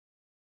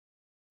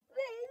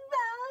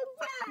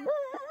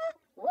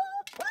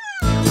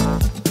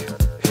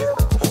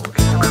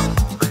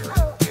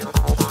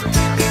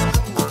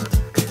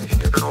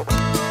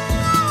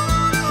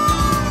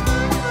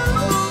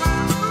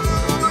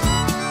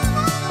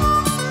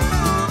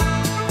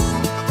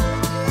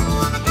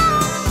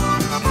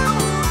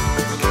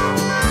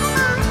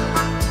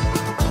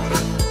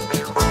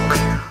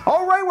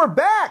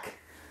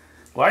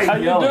Why How are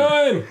you yelling?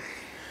 you doing?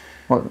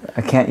 Well,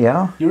 I can't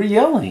yell. You were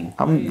yelling.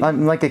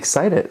 I'm like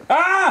excited.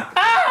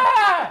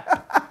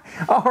 Ah!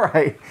 All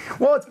right.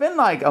 Well, it's been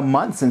like a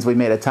month since we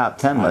made a top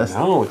 10 list.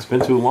 No, it's been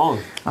too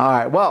long. All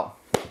right. Well,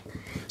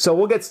 so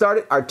we'll get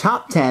started. Our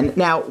top 10.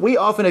 Now, we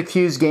often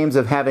accuse games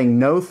of having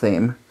no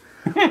theme,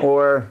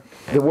 or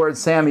the word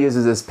Sam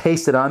uses is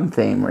pasted on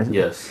theme.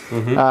 Yes.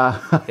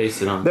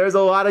 Paste it on. There's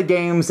a lot of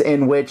games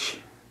in which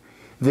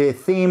the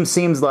theme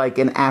seems like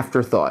an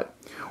afterthought.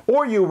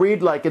 Or you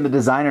read like in the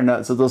designer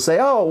notes, so they'll say,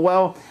 oh,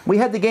 well, we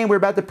had the game, we were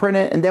about to print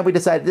it, and then we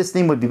decided this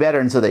theme would be better,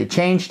 and so they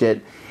changed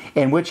it.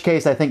 In which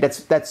case, I think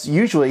that's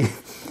usually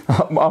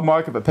a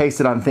mark of a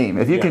pasted on theme.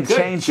 If you can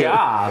change Good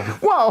job.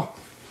 it. Well,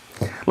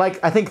 like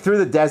I think Through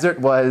the Desert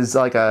was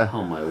like a...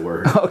 Oh, my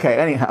word. Okay,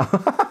 anyhow.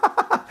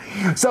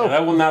 So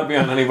That will not be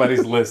on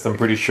anybody's list, I'm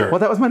pretty sure. well,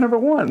 that was my number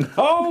one.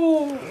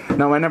 Oh!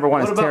 No, my number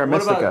one is Terra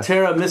Mystica. What about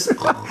Terra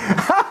Mystica?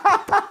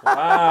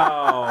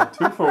 Wow.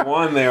 2 for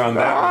 1 there on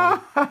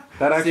that one.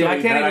 That actually, See,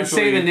 I can't even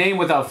say the name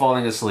without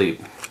falling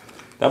asleep.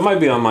 That might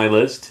be on my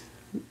list.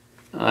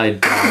 I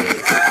doubt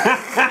it.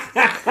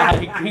 I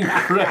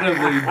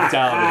incredibly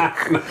doubt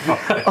it.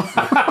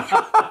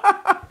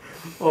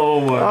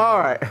 Oh my. All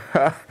right.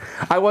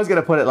 I was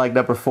going to put it like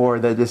number 4,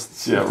 then just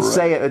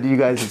say it and you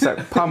guys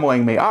start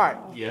pummeling me. All right.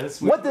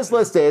 Yes. What this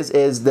list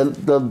is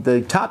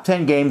the top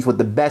 10 games with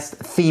the best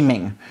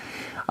theming.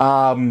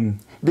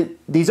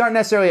 These aren't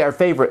necessarily our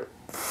favorite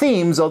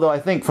themes, although I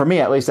think for me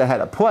at least I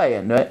had a play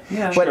in it.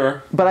 Yeah,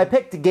 sure. But I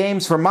picked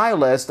games for my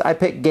list. I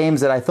picked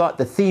games that I thought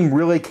the theme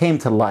really came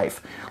to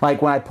life.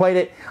 Like when I played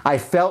it, I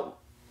felt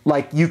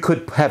like you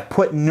could have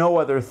put no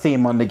other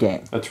theme on the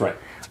game. That's right.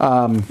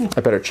 I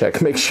better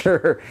check, make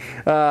sure.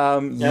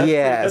 Yes.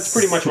 That's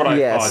pretty much what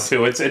I thought,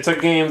 too. It's a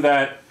game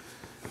that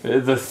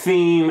the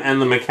theme and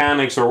the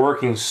mechanics are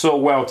working so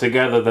well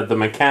together that the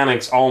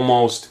mechanics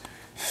almost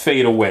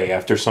fade away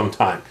after some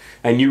time.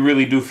 And you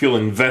really do feel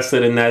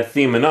invested in that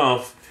theme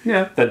enough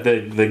that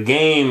the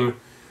game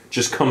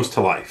just comes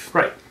to life.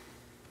 Right.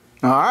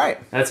 All right.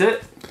 That's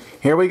it.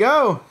 Here we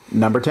go.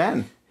 Number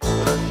 10.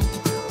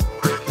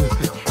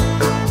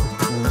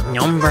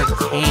 Number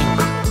 10.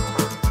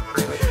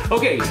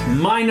 Okay,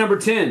 my number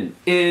 10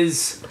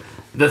 is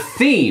the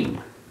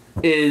theme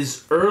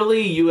is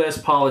early U.S.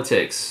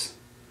 politics.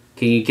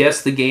 Can you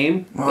guess the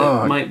game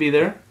that might be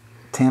there?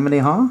 Tammany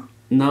Hall?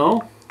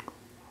 No.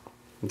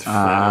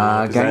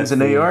 Gangs in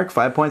New York?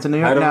 5 Points in New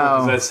York? I don't know,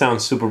 No. because that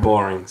sounds super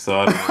boring.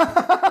 So I don't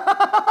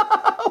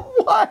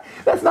know. What?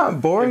 That's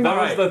not boring. If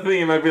that was the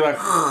theme, I'd be like...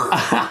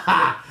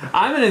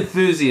 I'm an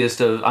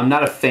enthusiast of, I'm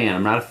not a fan,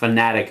 I'm not a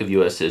fanatic of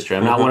U.S. history.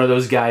 I'm not one of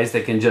those guys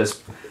that can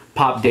just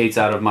pop dates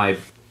out of my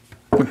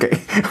Okay.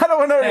 I don't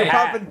want to know your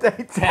hat. popping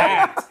dates.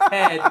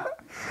 head.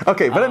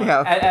 Okay, but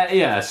anyhow.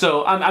 Yeah,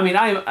 so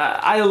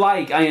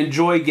I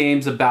enjoy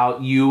games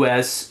about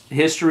U.S.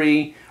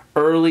 history,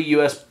 early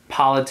U.S.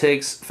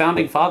 politics,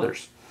 Founding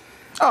Fathers.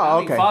 Oh,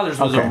 okay. Founding Fathers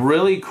was a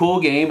really cool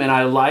game, and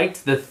I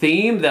liked the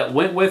theme that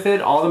went with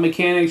it. All the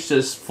mechanics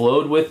just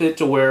flowed with it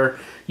to where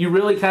you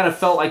really kind of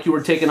felt like you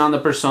were taking on the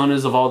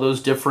personas of all those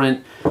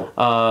different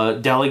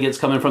delegates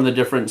coming from the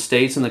different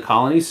states and the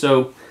colonies.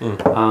 So,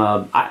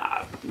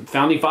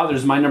 Founding Fathers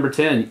is my number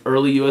 10,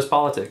 early U.S.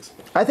 politics.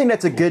 I think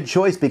that's a good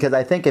choice because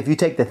I think if you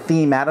take the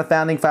theme out of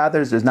Founding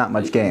Fathers, there's not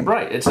much game.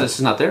 Right, it's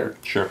just not there.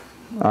 Sure.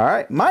 All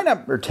right. My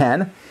number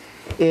 10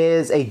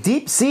 is a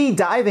deep sea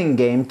diving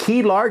game,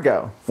 Key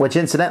Largo, which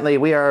incidentally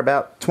we are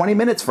about 20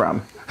 minutes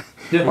from.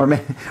 Yeah. Or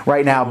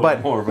right now,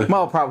 but more, but-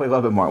 well, probably a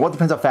little bit more. Well, it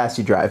depends how fast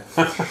you drive.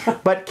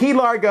 But Key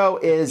Largo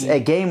is a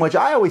game which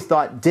I always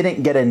thought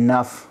didn't get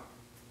enough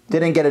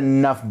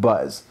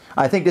buzz.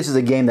 I think this is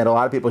a game that a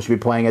lot of people should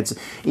be playing. It's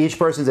each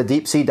person's a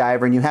deep sea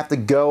diver, and you have to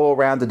go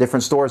around to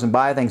different stores and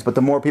buy things. But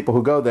the more people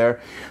who go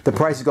there, the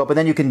prices go up. But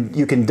then you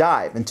can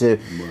dive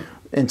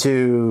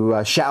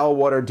into shallow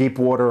water, deep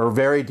water, or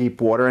very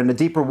deep water. And the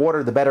deeper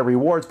water, the better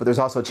rewards. But there's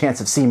also a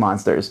chance of sea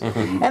monsters.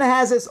 And it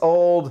has this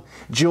old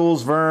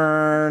Jules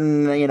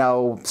Verne,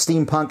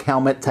 steampunk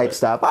helmet type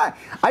stuff.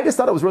 I just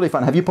thought it was really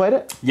fun. Have you played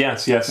it?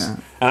 Yes.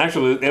 And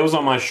actually, it was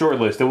on my short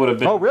list. It would have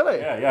been... Oh, really?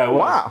 Yeah, it was.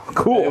 Wow,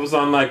 cool. It was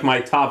on like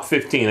my top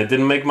 15. It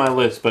didn't make my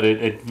list, but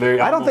it very...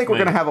 I don't think we're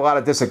going to have a lot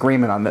of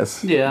disagreement on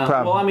this. Yeah,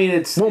 Probably. well, I mean,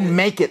 it's... We'll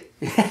make it.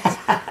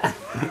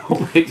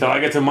 So I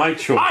get to my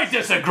choice. I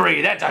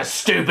disagree. That's a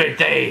stupid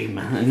theme.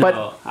 No,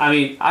 But- I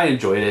mean, I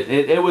enjoyed it.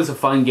 It was a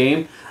fun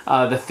game.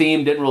 The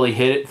theme didn't really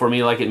hit it for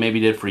me like it maybe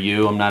did for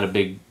you. I'm not a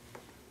big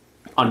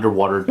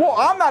underwater. Well,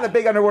 I'm not a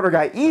big underwater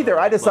guy either.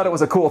 I just thought it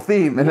was a cool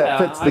theme, and that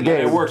fits the I get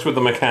game. It works with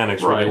the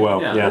mechanics really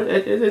well. Yeah.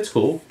 It's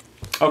cool.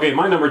 Okay,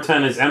 my number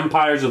 10 is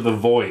Empires of the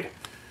Void.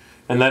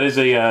 And that is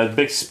a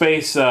big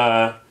space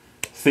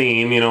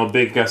theme,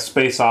 big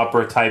space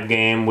opera type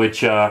game,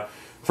 which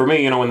for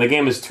me, when the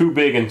game is too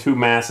big and too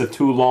massive,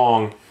 too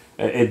long,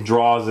 it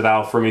draws it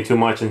out for me too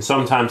much. And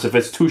sometimes if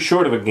it's too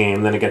short of a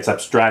game, then it gets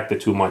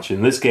abstracted too much.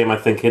 And this game, I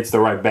think, hits the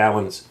right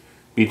balance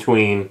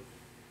between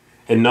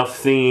enough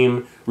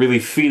theme, really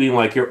feeling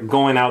like you're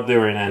going out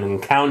there and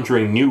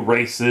encountering new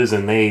races,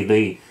 and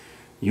they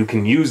you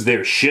can use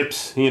their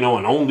ships, you know,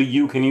 and only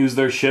you can use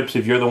their ships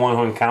if you're the one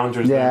who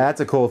encounters them. Yeah,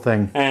 that's a cool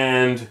thing.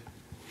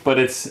 But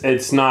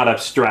it's not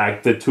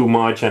abstracted too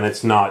much, and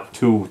it's not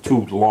too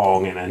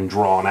long and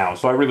drawn out.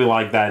 So I really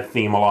like that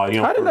theme a lot.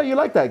 You know, I didn't know you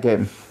liked that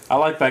game. I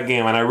like that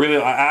game, and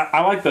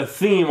I like the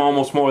theme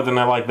almost more than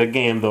I like the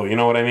game, though. You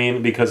know what I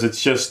mean? Because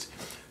it's just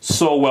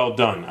so well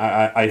done.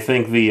 I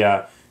think the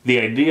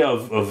idea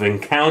of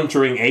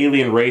encountering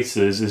alien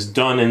races is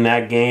done in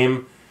that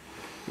game.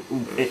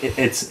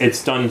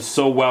 It's done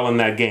so well in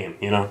that game.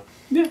 You know,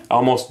 Yeah.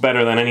 almost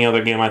better than any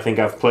other game I think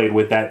I've played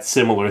with that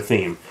similar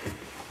theme.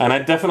 And I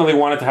definitely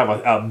wanted to have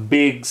a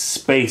big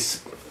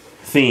space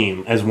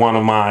theme as one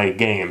of my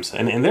games,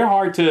 and they're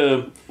hard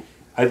to.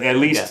 At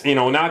least, you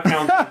know, not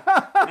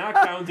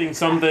counting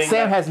something.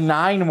 Sam has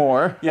 9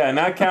 more. Yeah,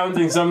 not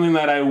counting something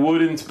that I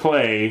wouldn't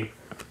play.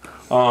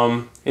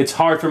 It's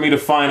hard for me to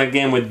find a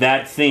game with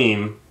that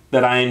theme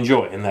that I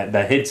enjoy and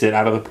that hits it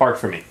out of the park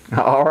for me.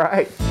 All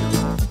right.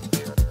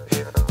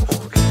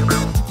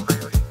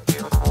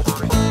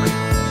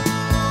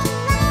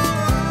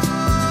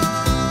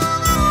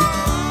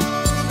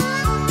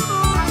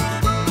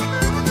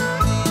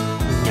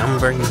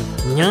 Number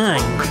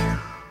 9.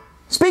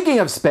 Speaking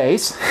of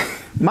space,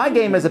 my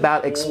game is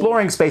about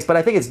exploring space, but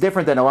I think it's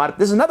different than a lot of...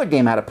 This is another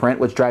game out of print,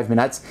 which drives me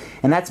nuts,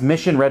 and that's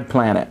Mission Red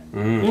Planet.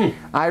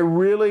 I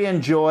really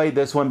enjoy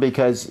this one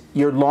because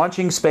you're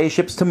launching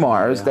spaceships to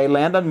Mars. Yeah. They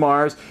land on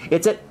Mars.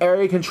 It's an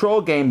area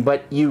control game,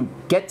 but you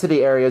get to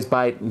the areas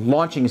by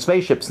launching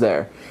spaceships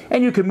there.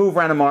 And you can move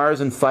around on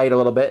Mars and fight a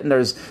little bit, and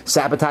there's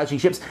sabotaging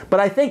ships. But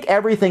I think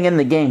everything in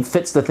the game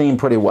fits the theme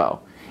pretty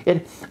well.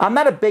 I'm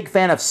not a big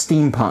fan of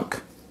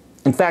steampunk.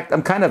 In fact,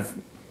 I'm kind of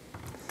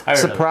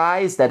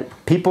surprised that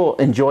people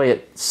enjoy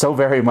it so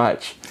very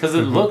much. Because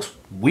it looks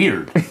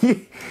weird.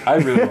 I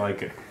really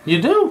like it.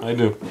 You do? I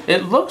do.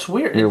 It looks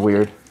weird. You're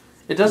weird.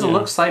 It doesn't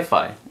look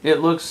sci-fi. It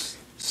looks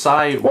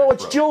Well,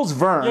 it's Jules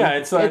Verne. Yeah,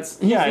 he's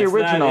the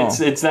original.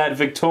 It's that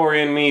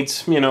Victorian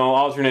meets, you know,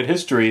 alternate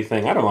history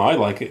thing. I don't know. I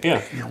like it.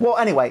 Yeah. Well,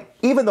 anyway,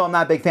 even though I'm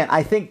not a big fan,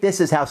 I think this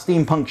is how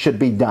steampunk should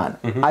be done.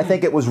 I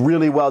think it was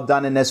really well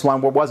done in this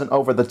one, where it wasn't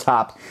over the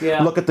top.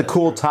 Yeah, look at the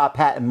cool top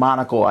hat and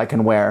monocle I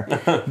can wear,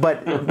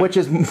 but which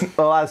is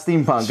a lot of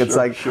steampunk. It's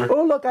like,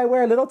 oh look, I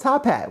wear a little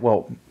top hat.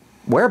 Well,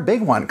 wear a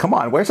big one. Come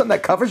on, wear something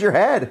that covers your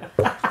head.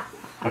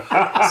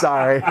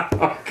 Sorry.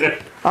 Okay.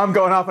 I'm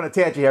going off on a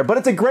tangent here, but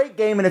it's a great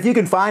game, and if you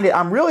can find it,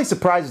 I'm really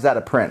surprised it's out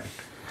of print,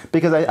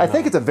 because I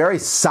think it's a very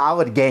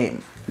solid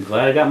game. I'm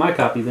glad I got my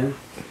copy then.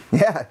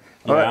 Yeah.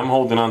 Yeah, I'm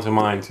holding on to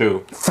mine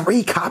too.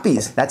 3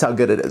 copies. That's how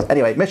good it is.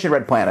 Anyway, Mission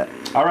Red Planet.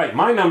 All right,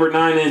 my number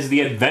 9 is The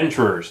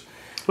Adventurers.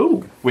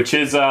 Ooh. Which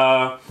is,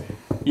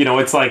 you know,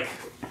 it's like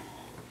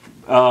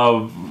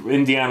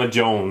Indiana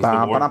Jones,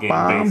 the board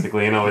game,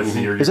 basically. You know, it's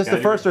is this the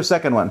first or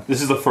second one?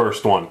 This is the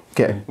first one.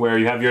 Okay. Where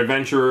you have your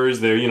adventurers.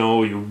 There, you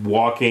know, you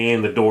walk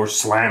in, the door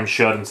slams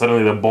shut, and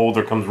suddenly the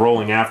boulder comes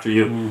rolling after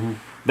you.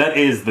 That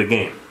is the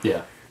game.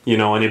 Yeah. You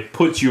know, and it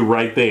puts you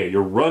right there.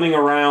 You're running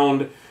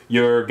around.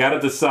 You're got to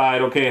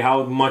decide, okay,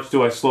 how much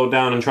do I slow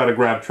down and try to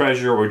grab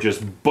treasure, or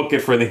just book it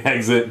for the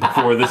exit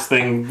before this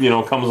thing, you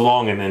know, comes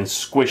along and then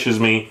squishes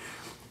me.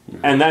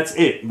 And that's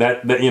it.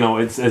 That you know,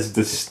 it's as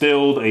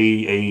distilled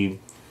a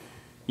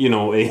you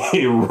know,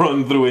 a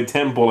run through a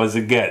temple as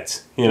it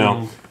gets. You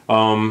know,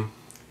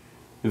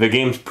 the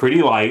game's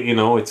pretty light. You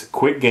know, it's a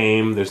quick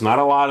game. There's not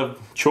a lot of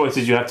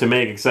choices you have to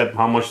make, except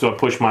how much do I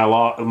push my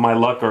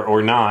luck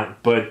or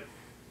not. But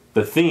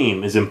the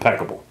theme is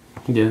impeccable.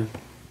 Yeah,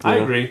 I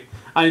agree.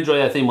 I enjoy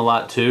that theme a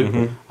lot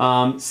too.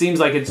 Seems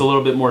like it's a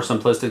little bit more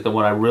simplistic than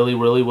what I really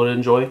would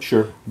enjoy.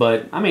 Sure.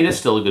 But I mean, it's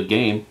still a good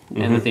game,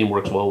 and the theme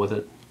works well with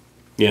it.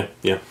 Yeah,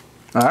 yeah.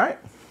 All right.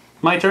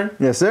 My turn?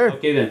 Yes, sir.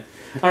 Okay, then.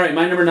 All right,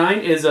 my number 9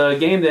 is a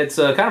game that's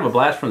kind of a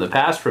blast from the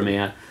past for me.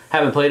 I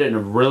haven't played it in a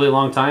really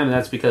long time, and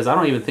that's because I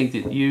don't even think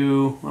that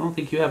you... I don't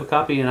think you have a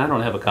copy, and I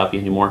don't have a copy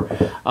anymore.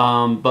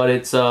 But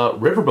it's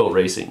Riverboat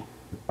Racing.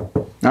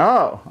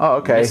 Oh,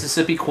 okay.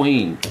 Mississippi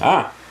Queen.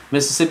 Ah.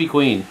 Mississippi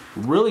Queen.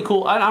 Really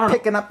cool. I don't know.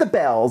 Picking up the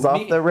bells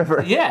off the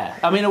river. Yeah.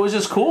 I mean, it was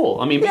just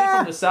cool. I mean, being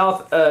from the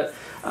South...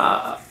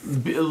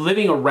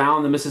 living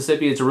around the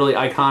Mississippi, it's a really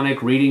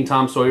iconic. Reading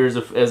Tom Sawyer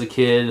as a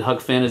kid, Huck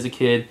Finn as a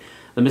kid,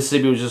 the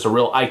Mississippi was just a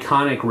real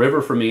iconic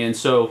river for me. And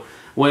so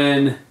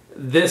when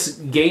this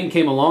game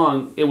came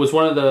along, it was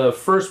one of the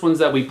first ones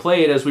that we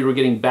played as we were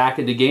getting back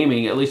into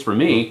gaming, at least for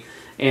me.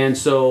 And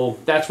so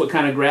that's what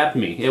kind of grabbed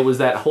me. It was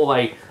that whole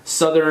like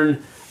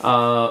southern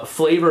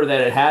flavor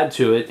that it had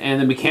to it,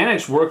 and the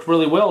mechanics worked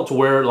really well to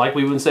where, like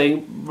we've been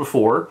saying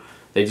before,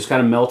 they just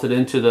kind of melted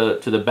into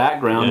the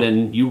background,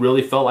 and you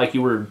really felt like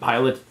you were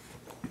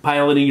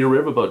piloting your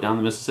riverboat down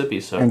the Mississippi.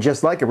 So, and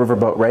just like a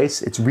riverboat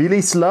race, it's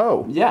really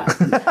slow. Yeah,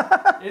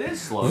 it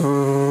is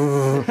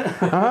slow.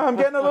 I'm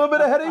getting a little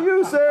bit ahead of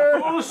you,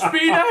 sir. Full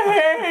speed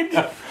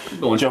ahead.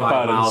 Going Jump 5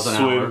 out miles and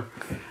an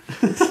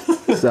swim.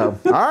 hour. So,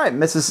 all right,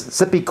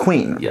 Mississippi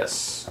Queen.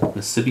 Yes,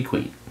 Mississippi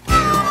Queen.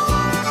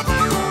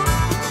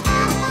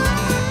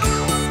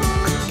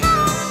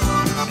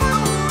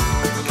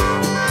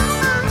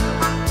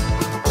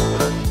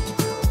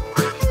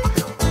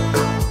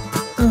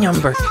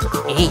 Number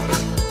 8.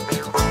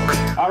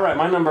 All right,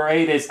 my number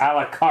 8 is a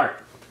la carte,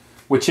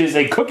 which is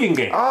a cooking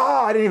game.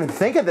 Oh, I didn't even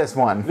think of this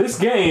one. This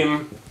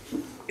game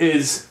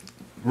is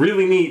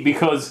really neat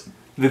because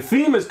the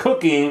theme is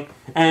cooking,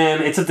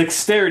 and it's a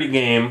dexterity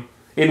game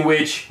in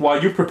which,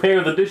 while you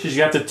prepare the dishes,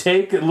 you have to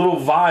take little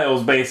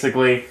vials,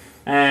 basically,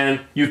 and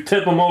you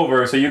tip them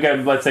over. So you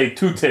get, let's say,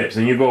 2 tips,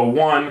 and you go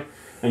 1,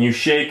 and you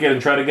shake it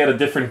and try to get a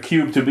different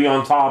cube to be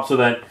on top so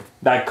that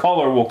that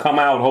color will come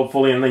out,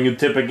 hopefully, and then you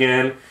tip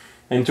again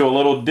into a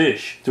little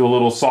dish, to a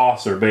little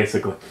saucer,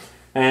 basically.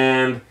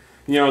 And,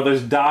 you know,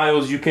 there's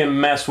dials you can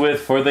mess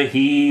with for the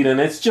heat, and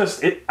it's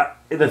just,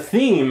 the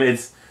theme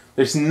is,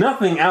 there's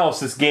nothing else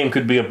this game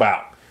could be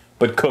about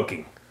but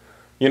cooking.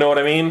 You know what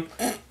I mean?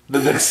 The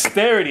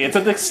dexterity, it's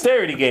a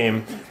dexterity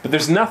game, but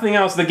there's nothing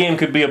else the game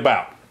could be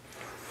about.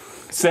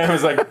 Sam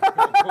is like,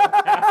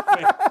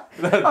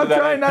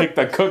 I picked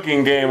the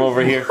cooking game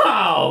over here.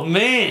 Oh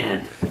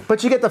man!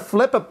 But you get to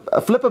flip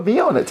a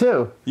meal in it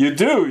too. You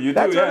do.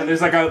 That's Yeah, right.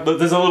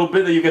 there's a little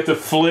bit that you get to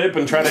flip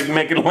and try to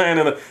make it land.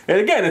 And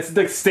again, it's a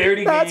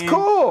dexterity game. That's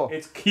cool.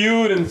 It's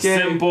cute and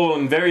simple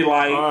and very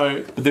light. All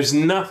right. But there's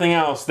nothing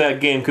else that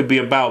game could be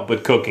about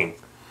but cooking.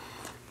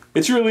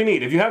 It's really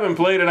neat. If you haven't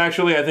played it,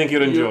 actually, I think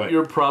you'd enjoy it.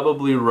 You're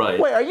probably right.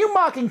 Wait, are you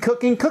mocking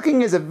cooking?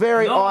 Cooking is a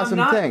very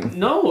awesome thing.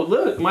 No,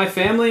 look, my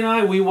family and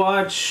I, we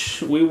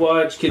watch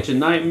Kitchen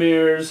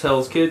Nightmares,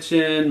 Hell's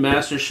Kitchen,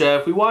 Master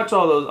Chef. We watch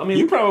all those. I mean,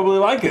 You probably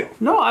like it.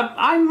 no,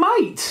 I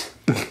might.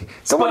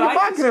 So what But are you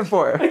I mocking it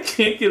for? I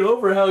can't get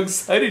over how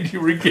excited you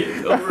were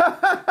getting over.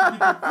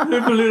 You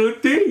get a little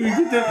thing.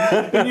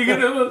 You get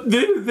a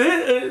do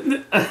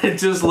this. It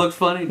just looked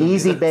funny. to me,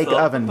 Easy that's Bake all.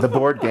 Oven, the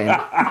board game.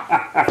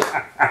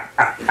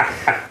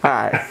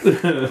 Alright.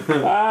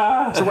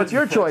 So what's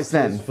your choice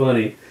then?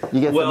 Funny.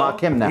 You get to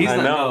mock him now. He's I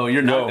not, know. no,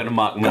 you're not Go. going to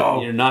mock me.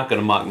 Go. You're not going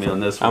to mock me on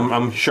this one.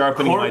 I'm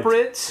sharpening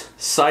Corporate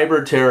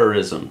cyber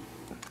terrorism.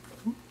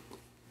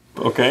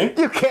 Okay.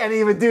 You can't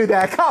even do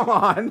that. Come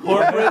on.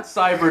 Corporate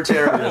cyber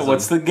terrorism.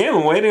 What's the game?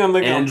 I'm waiting on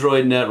the game.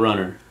 Android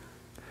Netrunner?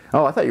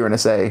 Oh, I thought you were going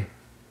to say...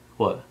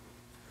 What?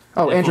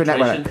 Oh, Android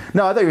Infiltration? Netrunner.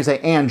 No, I thought you were going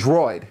to say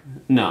Android.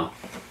 No,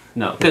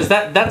 because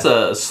that's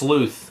a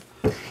sleuth.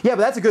 Yeah,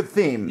 but that's a good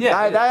theme. Yeah,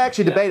 I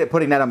actually yeah. debated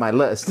putting that on my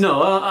list.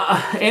 No,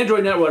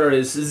 Android Netrunner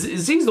is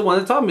Zee's the one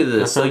that taught me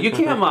this, so you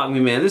can't mock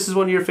me, man. This is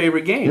one of your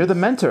favorite games. You're the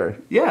mentor.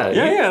 Yeah,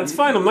 It's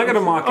fine. I'm not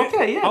gonna mock it.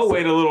 Okay, yeah. I'll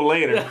wait a little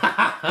later.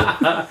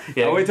 yeah.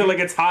 I'll wait till it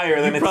gets higher,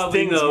 then it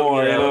probably stings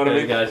more. Yeah, You know what I okay,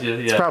 mean? Gotcha. Yeah.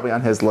 It's probably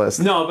on his list.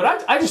 No,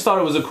 but I just thought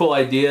it was a cool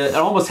idea. It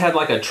almost had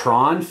like a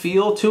Tron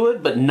feel to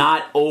it, but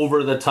not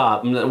over the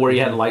top, where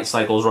you had light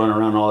cycles running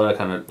around and all that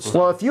kind of stuff.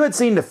 Well, if you had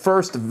seen the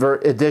first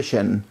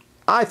edition,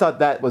 I thought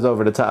that was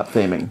over the top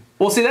theming.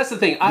 Well, see, that's the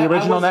thing. The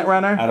original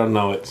Netrunner? I don't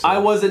know it. So. I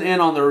wasn't in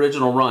on the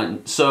original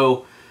run,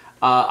 so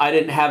I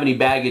didn't have any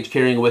baggage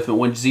carrying with me.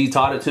 When Z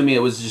taught it to me, it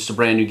was just a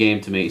brand new game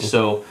to me.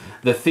 So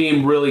the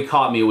theme really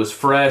caught me. It was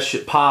fresh.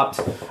 It popped.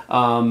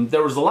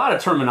 There was a lot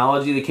of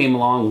terminology that came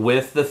along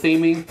with the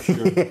theming.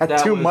 Yeah,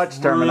 That too was much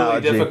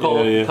terminology. Really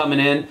difficult Yeah. coming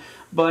in,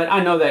 but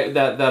I know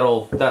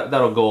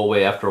that'll go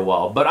away after a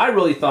while. But I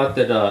really thought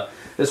that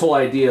this whole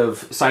idea of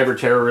cyber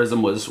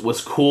terrorism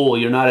was cool.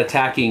 You're not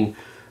attacking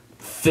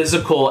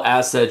physical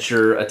assets,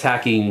 you're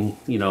attacking,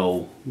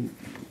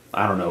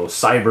 I don't know,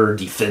 cyber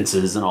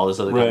defenses and all this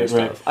other kind of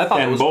stuff. I thought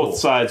it and was both cool.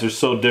 sides are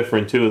so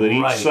different too that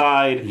each Right.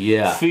 side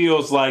Yeah.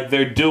 feels like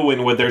they're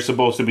doing what they're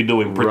supposed to be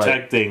doing, Right.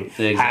 protecting,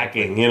 Exactly.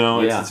 hacking.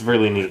 It's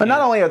really neat. But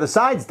not only are the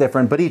sides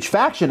different, but each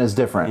faction is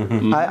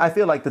different. I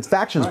feel like the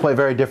factions play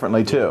very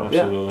differently too.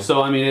 Yeah. Absolutely.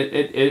 So I mean,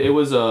 it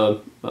was a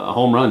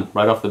home run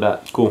right off the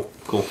bat. Cool.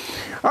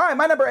 All right,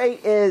 my number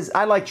 8 is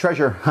I like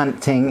treasure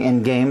hunting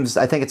in games.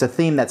 I think it's a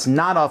theme that's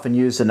not often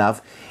used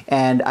enough,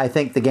 and I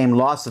think the game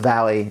Lost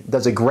Valley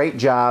does a great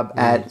job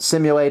at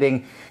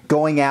simulating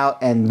going out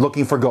and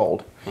looking for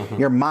gold.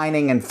 You're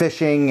mining and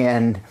fishing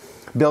and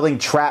building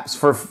traps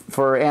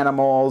for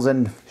animals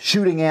and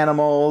shooting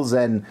animals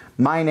and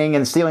mining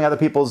and stealing other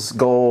people's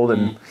gold.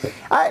 And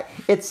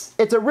it's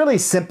a really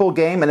simple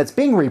game, and it's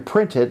being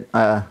reprinted.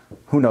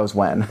 Who knows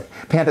when?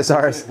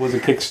 Pandasaurus. Was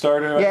it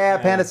Kickstarter?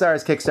 Yeah,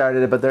 Pandasaurus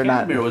kickstarted it, but they're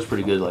not. Candemir was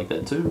pretty good like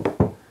that too.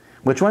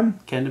 Which one?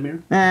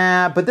 Candemir?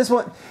 But this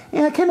one,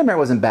 Candemir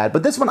wasn't bad.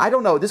 But this one, I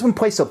don't know. This one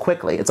plays so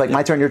quickly. It's like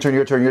my turn, your turn,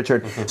 your turn, your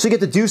turn. So you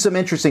get to do some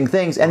interesting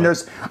things, and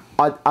there's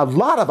a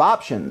lot of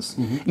options.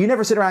 You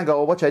never sit around and go,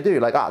 well, what should I do?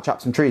 Like, I'll chop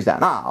some trees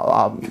down.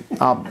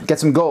 I'll get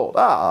some gold.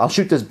 I'll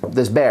shoot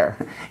this bear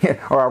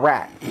or a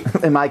rat,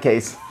 in my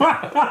case.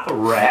 A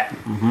rat.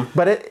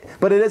 But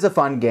it is a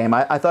fun game.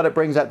 I thought it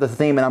brings out the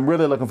theme, and I'm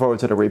really looking forward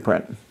to the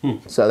reprint.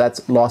 So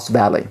that's Lost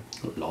Valley.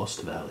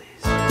 Lost Valleys.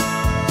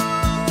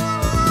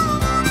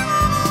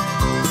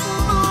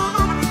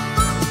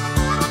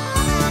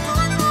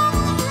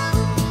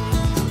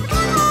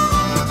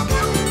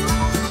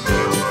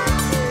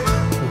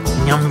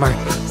 Number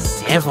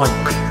 7.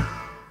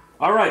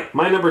 All right,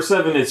 my number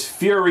 7 is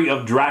Fury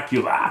of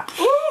Dracula.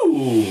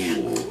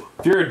 Ooh.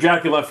 Fury of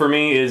Dracula for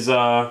me is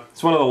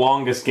it's one of the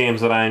longest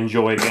games that I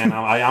enjoyed, and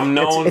I'm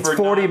known it's for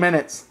 40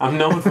 minutes. I'm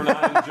known for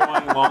not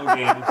enjoying long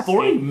games.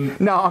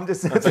 40? No, I'm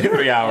just saying. It's like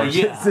 3 hours.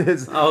 Yeah.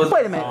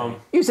 Wait a minute.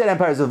 You said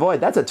Empires of the Void.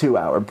 That's a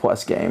 2-hour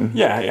plus game.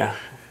 Yeah.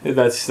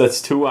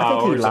 That's 2 hours. I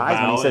think he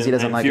lies when he says he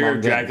doesn't and like Fury long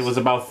of games. Dracula's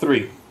about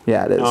 3.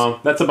 Yeah, it is.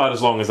 That's about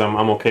as long as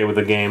I'm okay with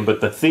the game.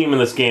 But the theme in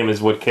this game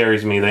is what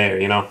carries me there.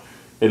 You know,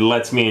 it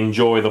lets me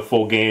enjoy the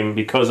full game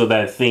because of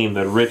that theme,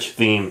 the rich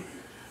theme.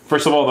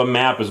 First of all, the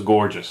map is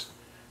gorgeous.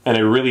 And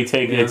it really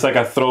it's like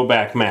a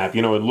throwback map.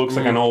 You know, it looks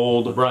like an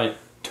old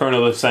turn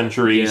of the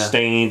century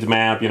stained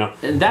map, you know.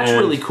 And that's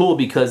really cool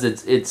because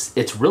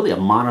it's really a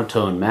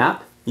monotone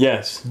map.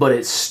 Yes. But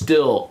it's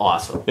still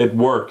awesome. It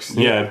works.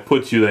 Yeah, it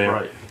puts you there.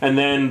 Right. And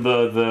then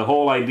the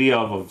whole idea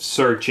of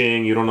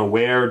searching, you don't know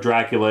where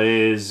Dracula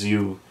is,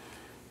 you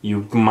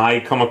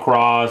might come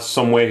across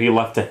somewhere he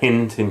left a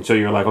hint, and so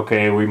you're like,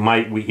 okay,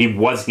 he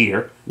was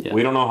here. Yeah.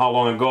 We don't know how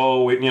long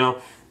ago, you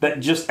know. That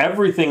just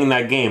everything in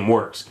that game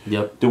works.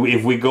 Yep.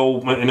 If we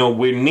go, you know,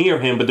 we're near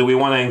him, but do we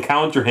want to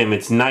encounter him?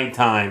 It's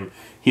nighttime.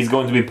 He's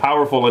going to be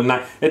powerful at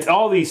night. It's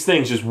all these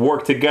things just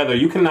work together.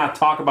 You cannot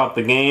talk about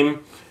the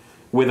game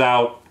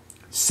without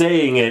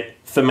saying it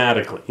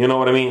thematically. You know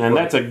what I mean? And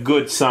that's a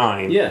good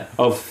sign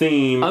of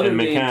theme and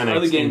mechanics.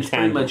 Other games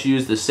pretty much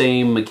use the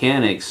same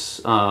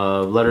mechanics.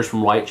 Letters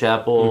from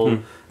Whitechapel,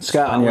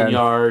 Scotland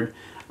Yard.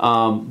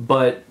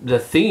 But the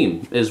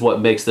theme is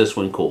what makes this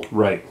one cool.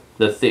 Right.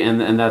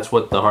 And that's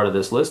what the heart of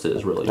this list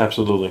is, really.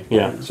 Absolutely,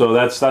 yeah. So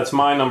that's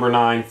my number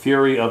 9,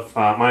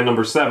 my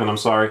number 7, I'm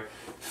sorry,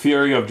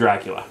 Fury of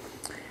Dracula.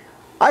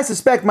 I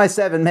suspect my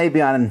 7 may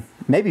be on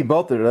maybe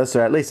both of us,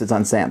 or at least it's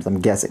on Sam's, I'm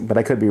guessing, but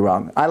I could be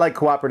wrong. I like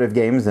cooperative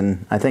games,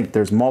 and I think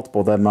there's multiple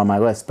of them on my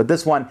list, but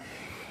this one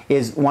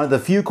is one of the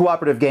few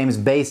cooperative games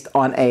based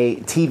on a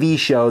TV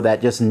show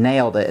that just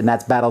nailed it, and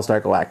that's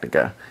Battlestar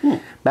Galactica.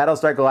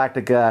 Battlestar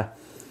Galactica...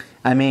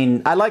 I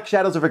mean, I like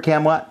Shadows over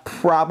Camelot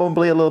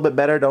probably a little bit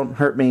better. Don't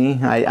hurt me.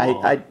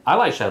 I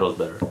like Shadows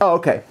better. Oh,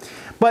 okay.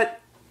 But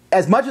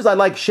as much as I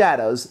like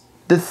Shadows,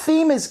 the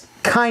theme is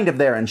kind of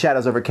there in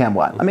Shadows over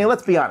Camelot. I mean,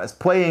 let's be honest.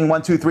 Playing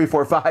 1, 2, 3,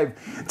 4,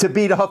 5 to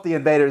beat off the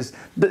invaders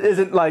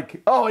isn't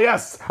like, oh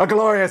yes, a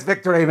glorious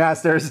victory,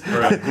 masters.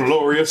 Right.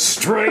 Glorious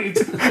straight.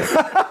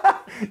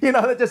 You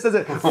know, that just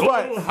doesn't.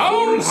 Full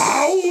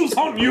house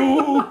on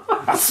you.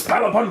 A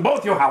spell upon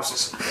both your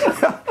houses.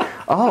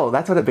 Oh,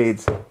 that's what it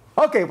means.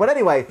 Okay, but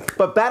anyway,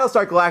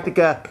 Battlestar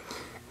Galactica,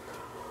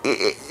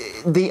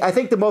 I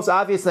think the most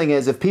obvious thing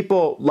is if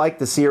people like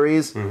the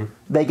series,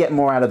 they get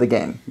more out of the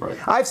game. Right.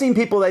 I've seen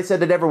people, they said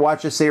they never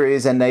watched a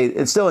series and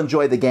they still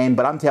enjoy the game,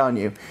 but I'm telling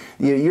you,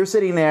 you're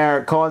sitting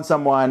there calling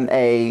someone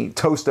a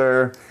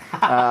toaster,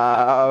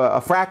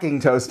 a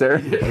fracking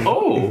toaster.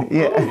 Oh.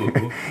 Yeah.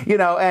 Oh. You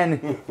know,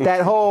 and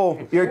that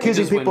whole, you're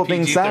accusing people of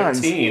being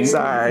sons.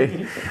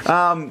 Sorry.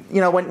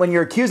 You know, when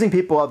you're accusing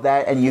people of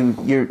that and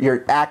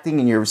you're acting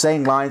and you're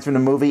saying lines from the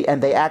movie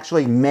and they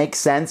actually make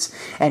sense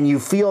and you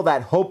feel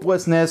that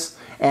hopelessness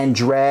and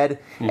dread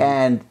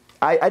and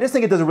I just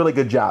think it does a really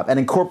good job at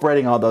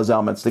incorporating all those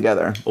elements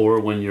together.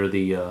 Or when you're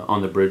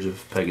on the bridge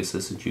of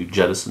Pegasus and you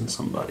jettison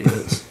somebody.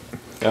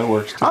 That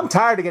works too. I'm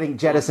tired of getting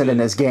jettisoned in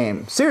this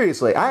game.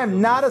 Seriously, I am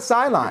not a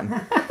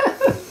Cylon.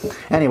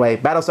 Anyway,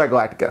 Battlestar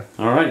Galactica.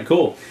 All right,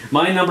 cool.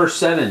 My number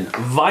 7,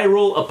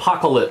 Viral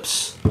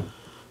Apocalypse,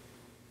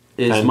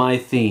 is my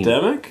theme.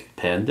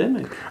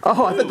 Pandemic.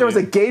 Oh, I thought there was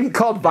a game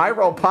called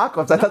Viral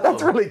Apocalypse. I thought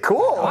that's really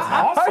cool.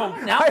 Awesome.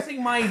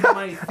 Announcing my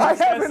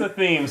That's the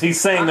themes.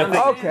 He's saying the themes.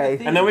 Okay.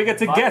 And then we get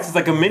to guess. It's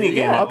like a mini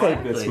game. Yeah,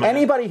 Okay.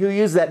 Anybody who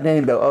used that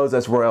name though owes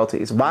us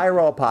royalties.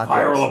 Viral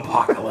Apocalypse. Viral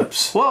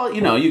Apocalypse. Well,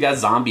 you know, you got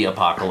Zombie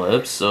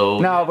Apocalypse, so...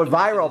 No, but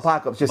Viral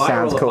Apocalypse just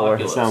sounds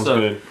cooler. Sounds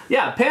good.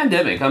 Yeah,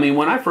 Pandemic. I mean,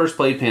 when I first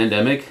played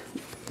Pandemic,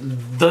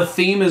 the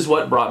theme is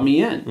what brought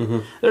me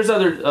in. There's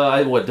other...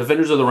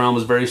 Defenders of the Realm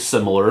was very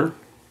similar.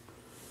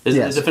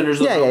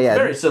 Defenders of the Realm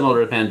very similar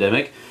to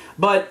Pandemic.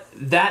 But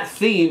that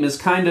theme is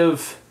kind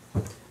of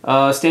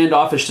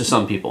standoffish to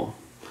some people.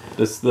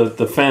 It's the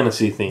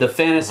fantasy theme. The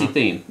fantasy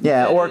theme.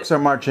 Yeah, orcs are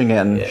marching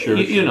in. Yeah,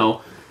 you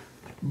know.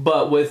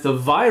 But with the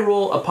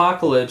Viral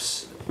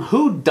Apocalypse,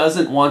 who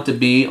doesn't want to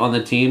be on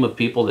the team of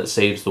people that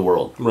saves the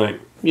world?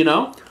 Right. You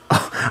know?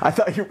 I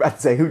thought you were about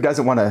to say, who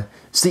doesn't want to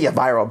see a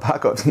viral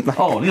apocalypse?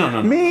 Oh,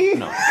 no. Me?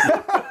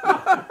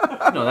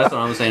 No, that's what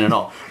I'm saying at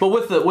all. But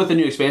with the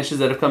new expansions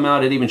that have come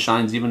out, it even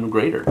shines even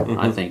greater,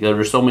 I think. There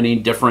are so many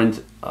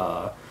different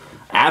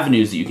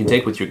avenues that you can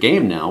take with your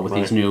game now with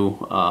these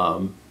new,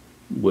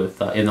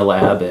 In the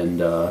Lab and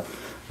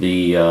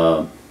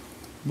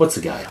what's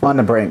the guy? On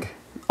the Brink.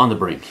 On the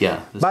Brink,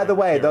 yeah. By the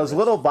way, those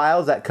little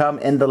vials that come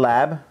in the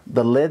lab,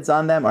 the lids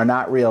on them are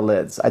not real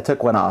lids. I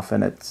took one off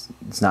and it's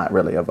not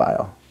really a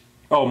vial.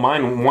 Oh,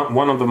 mine.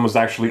 One of them was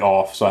actually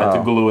off, so I had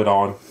to glue it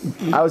on.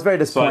 I was very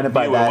disappointed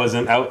by that. It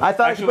wasn't out. I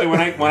thought actually,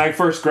 when I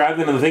first grabbed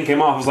it and the thing came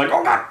off, I was like,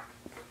 oh god.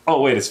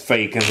 Oh wait, it's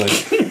fake. I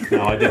was like,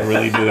 no, I didn't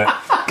really do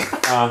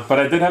that. But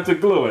I did have to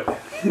glue it.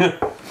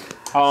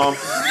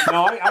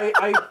 No,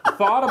 I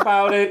thought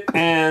about it,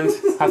 and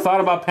I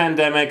thought about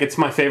Pandemic. It's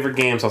my favorite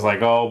game, so I was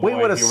like, oh boy,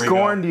 We would have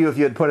scorned you if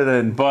you had put it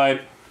in.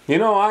 But, you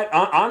know,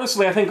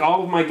 honestly, I think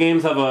all of my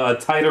games have a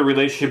tighter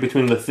relationship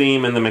between the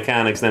theme and the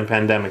mechanics than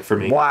Pandemic for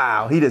me.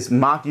 Wow, he just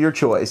mocked your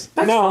choice.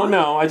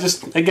 No, I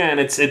just, again,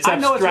 it's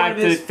abstracted. I know it's one of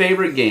his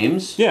favorite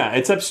games. Yeah,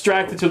 it's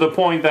abstracted to the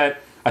point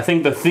that I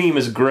think the theme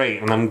is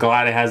great, and I'm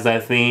glad it has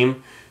that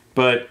theme,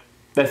 but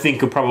that theme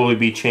could probably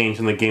be changed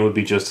and the game would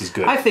be just as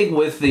good. I think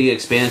with the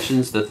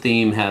expansions, the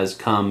theme has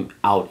come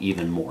out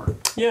even more.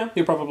 Yeah,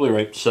 you're probably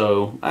right.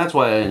 So that's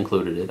why I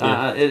included it.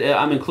 Yeah.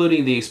 I'm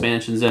including the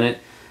expansions in it.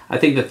 I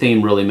think the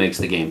theme really makes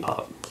the game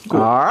pop.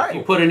 Cool. All right. If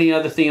you put any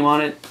other theme on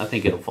it, I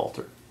think it'll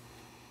falter.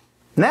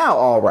 Now,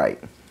 all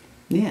right.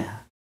 Yeah.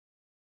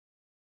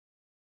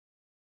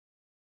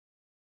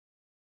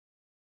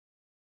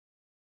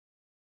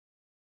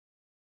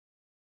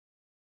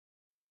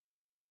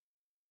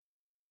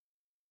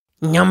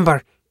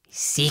 Number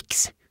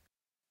 6.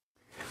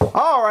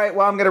 All right,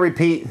 well, I'm going to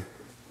repeat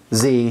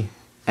Z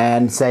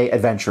and say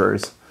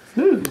adventurers.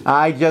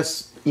 I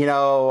just, you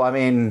know, I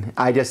mean,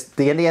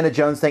 the Indiana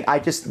Jones thing,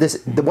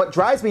 what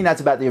drives me nuts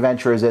about the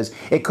adventurers is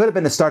it could have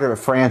been the start of a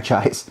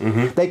franchise.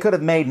 They could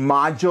have made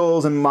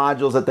modules and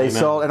modules that they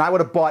sold, and I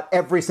would have bought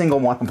every single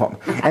one of them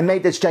and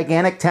made this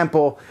gigantic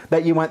temple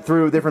that you went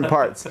through different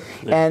parts.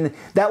 And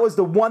that was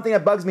the one thing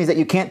that bugs me is that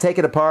you can't take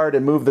it apart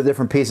and move the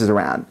different pieces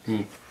around.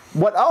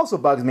 What also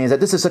bugs me is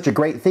that this is such a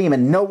great theme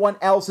and no one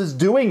else is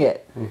doing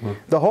it.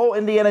 The whole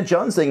Indiana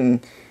Jones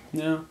thing,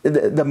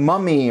 the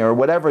Mummy or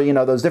whatever, you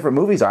know, those different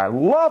movies are. I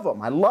love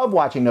them. I love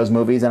watching those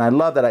movies and I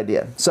love that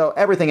idea. So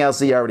everything else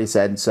he already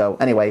said. So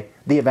anyway,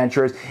 The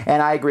Adventurers,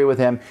 and I agree with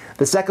him.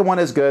 The second one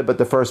is good, but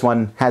the first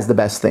one has the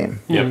best theme.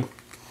 Yep.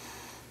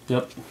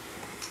 Yep.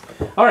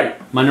 All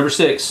right, my number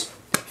 6,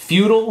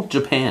 Feudal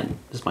Japan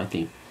is my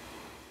theme.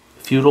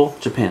 Feudal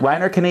Japan.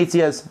 Reiner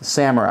Knizia's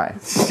Samurai.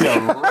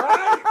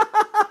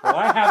 Well,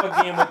 I have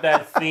a game with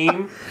that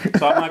theme,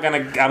 so I'm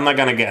not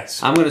gonna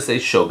guess. I'm gonna say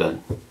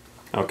Shogun.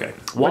 Okay.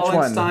 Which one?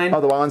 Wallenstein.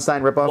 Oh, the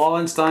Wallenstein ripoff?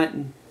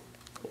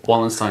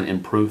 Wallenstein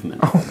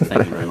Improvement.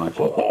 Thank you very much.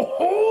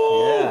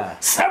 Yeah.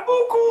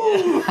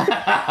 Sabuku!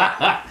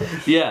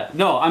 Yeah.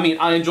 No, I mean,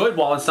 I enjoyed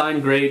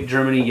Wallenstein. Great.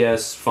 Germany,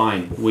 yes,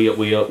 fine. We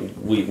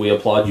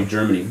applaud you,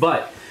 Germany.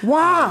 But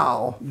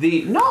wow.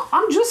 No,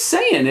 I'm just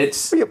saying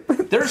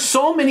there's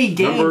so many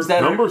games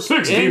number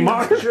 60, in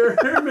Mark.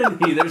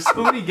 Germany. There's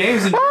so many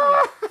games in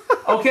Germany.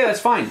 Okay, that's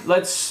fine.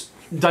 Let's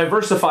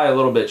diversify a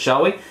little bit,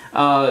 shall we?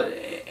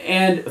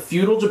 And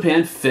Feudal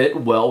Japan fit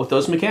well with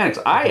those mechanics.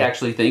 I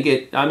actually think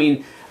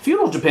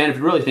Feudal Japan, if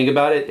you really think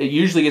about it, it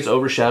usually gets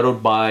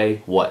overshadowed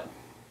by what?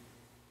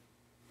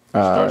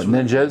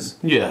 Ninjas?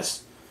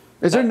 Yes.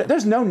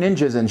 There's no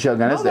ninjas in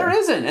Shogun, is there? No, there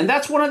isn't. And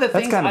that's one of the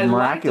things kind of I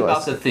liked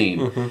about the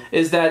theme,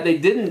 is that they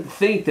didn't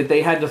think that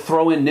they had to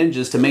throw in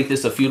ninjas to make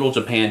this a Feudal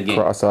Japan game.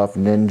 Cross off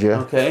ninja.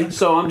 Okay,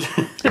 so I'm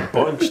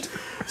bunched.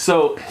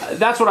 So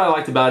that's what I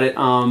liked about it.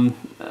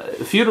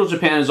 Feudal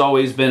Japan has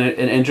always been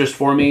an interest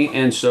for me,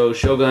 and so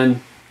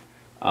Shogun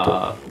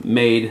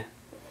made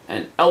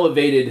an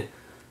elevated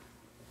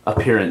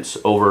appearance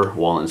over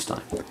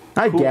Wallenstein.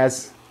 I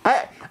guess.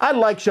 I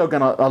like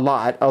Shogun a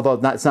lot, although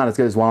it's not as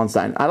good as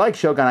Wallenstein. I like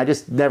Shogun, I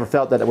just never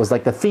felt that it was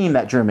like the theme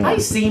that drew me I in.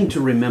 seem to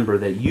remember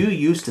that you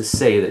used to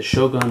say that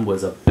Shogun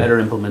was a better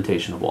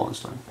implementation of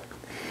Wallenstein.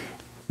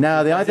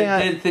 No, the only thing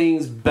It did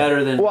things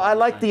better than... Well, I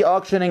like the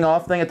auctioning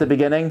off thing at the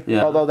beginning,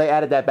 although they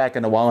added that back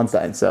into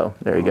Wallenstein, so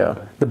there you go.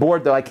 Okay. The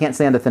board, though, I can't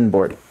stand a thin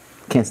board.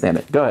 Can't stand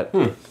it. Go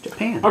ahead.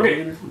 Japan.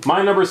 Okay,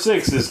 my number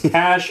 6 is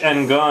Cash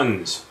and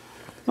Guns.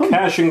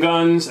 Cash and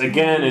Guns,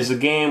 again, is a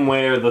game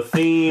where the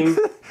theme...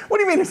 What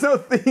do you mean there's no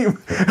theme?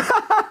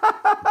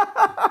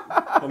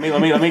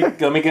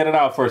 let me get it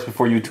out first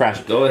before you trash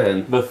it. Go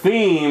ahead. The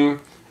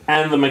theme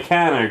and the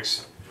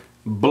mechanics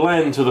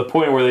blend to the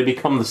point where they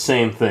become the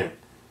same thing.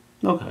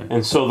 Okay.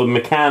 And so the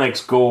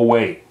mechanics go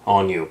away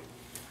on you.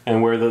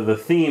 And where the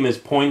theme is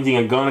pointing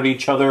a gun at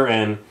each other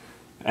and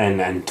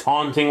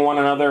taunting one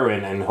another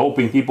and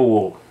hoping people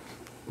will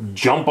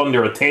jump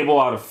under a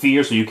table out of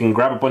fear so you can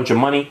grab a bunch of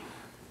money.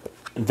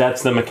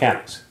 That's the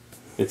mechanics.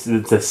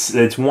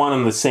 It's one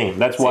and the same.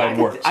 That's why it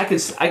works. I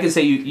could say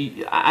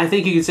I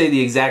think you could say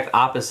the exact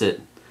opposite,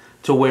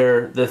 to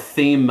where the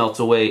theme melts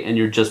away and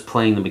you're just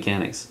playing the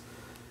mechanics.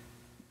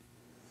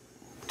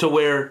 To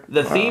where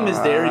the theme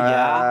is there,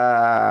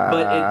 yeah,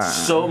 but it's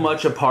so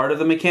much a part of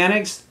the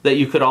mechanics that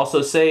you could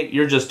also say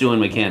you're just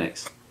doing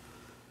mechanics.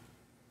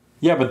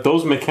 Yeah, but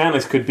those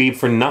mechanics could be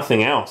for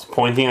nothing else.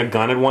 Pointing a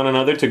gun at one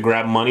another to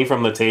grab money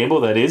from the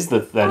table.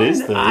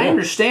 I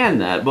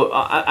understand that, but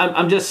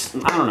I'm just,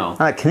 I don't know.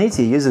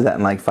 Knizia uses that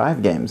in like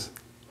 5 games.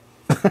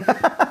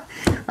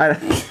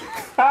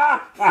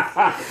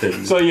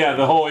 So yeah,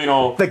 the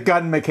whole, the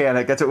gun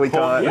mechanic, that's what we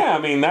call it. Yeah,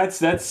 I mean,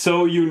 that's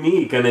so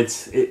unique, and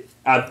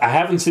I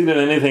haven't seen it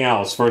in anything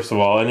else, first of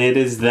all, and it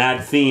is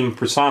that theme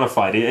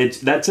personified.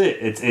 That's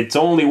it. It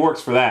only works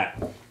for that.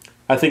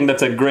 I think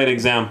that's a great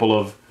example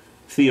of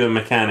theme and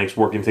mechanics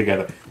working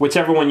together.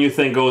 Whichever one you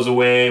think goes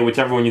away,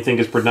 whichever one you think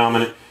is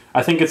predominant,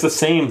 I think it's the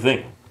same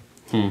thing.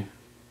 All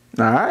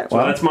right. So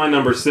that's my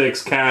number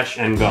 6, Cash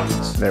and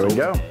Guns. There we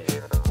go.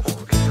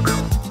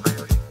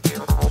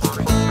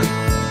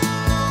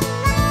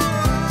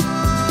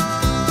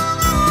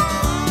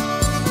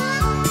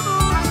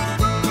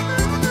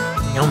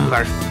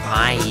 Number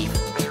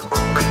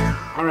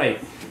 5. All right.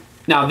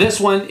 Now this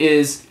one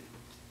is,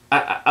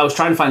 I was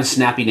trying to find a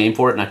snappy name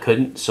for it and I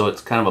couldn't, so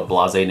it's kind of a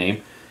blasé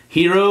name.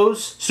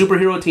 Heroes,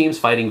 superhero teams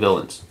fighting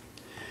villains.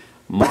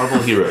 Marvel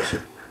Heroes.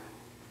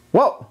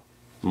 Whoa.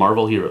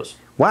 Marvel Heroes.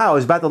 Wow, I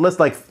was about to list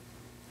like...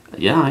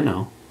 Yeah, I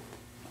know.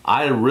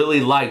 I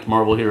really liked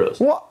Marvel Heroes.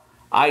 What?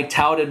 I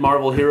touted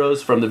Marvel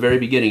Heroes from the very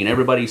beginning, and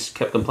everybody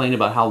kept complaining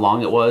about how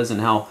long it was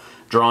and how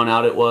drawn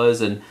out it was.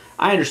 And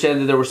I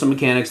understand that there were some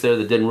mechanics there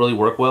that didn't really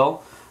work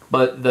well,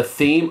 but the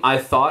theme I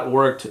thought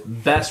worked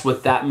best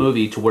with that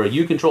movie, to where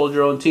you controlled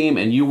your own team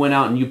and you went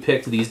out and you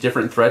picked these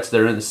different threats that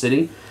are in the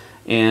city,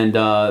 and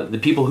the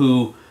people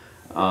who,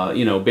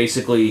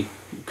 basically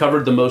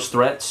covered the most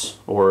threats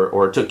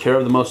or took care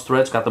of the most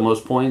threats got the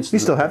most points. You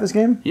still have this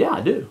game? Yeah, I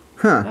do.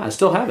 Huh. Yeah, I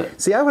still have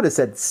it. See, I would have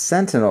said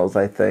Sentinels,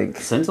 I think.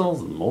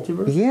 Sentinels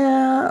Multiverse?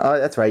 Yeah. Oh,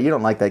 that's right. You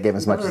don't like that game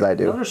as much as I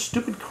do. Another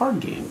stupid card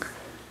game.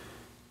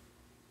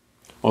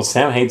 Well,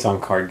 Sam hates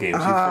on card games. You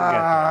forget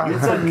that.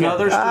 It's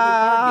another stupid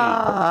card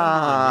game. Come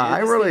on,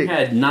 man. This thing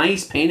had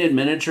nice painted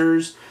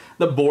miniatures.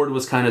 The board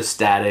was kind of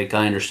static.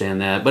 I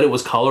understand that, but it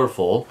was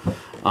colorful.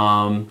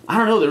 I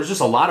don't know. There was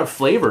just a lot of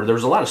flavor. There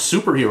was a lot of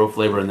superhero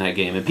flavor in that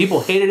game, and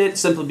people hated it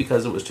simply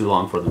because it was too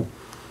long for them.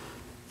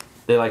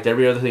 They liked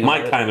every other thing.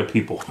 My kind of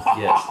people.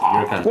 Yes,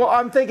 your kind of. Well,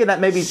 I'm thinking that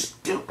maybe...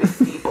 Stupid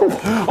people.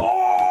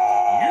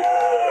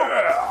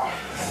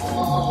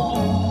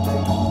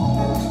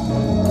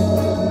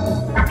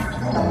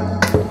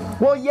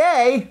 Well,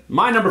 yay!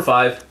 My number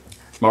 5,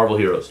 Marvel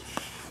Heroes.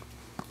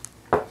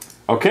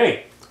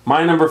 Okay,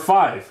 my number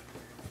 5.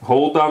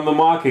 Hold on the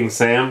mocking,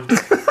 Sam.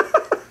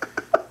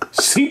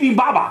 CD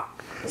Baba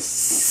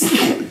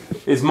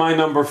is my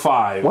number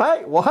 5.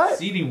 What?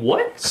 CD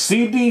what?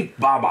 CD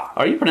Baba.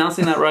 Are you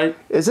pronouncing that right?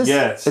 Is this?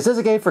 Yes. Is this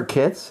a game for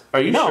kids?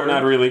 Are you No, sure?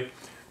 not really.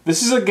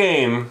 This is a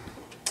game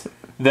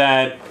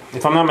that,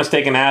 if I'm not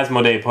mistaken,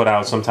 Asmodee put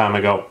out some time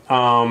ago.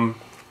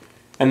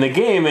 And the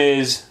game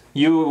is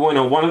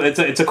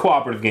it's a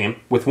cooperative game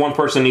with one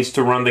person needs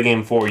to run the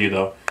game for you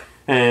though,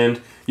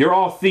 and you're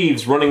all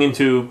thieves running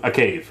into a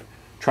cave,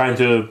 trying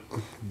to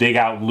dig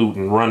out loot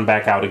and run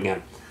back out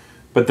again.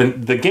 But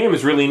the game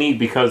is really neat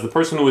because the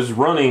person who is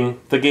running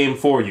the game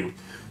for you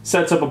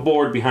sets up a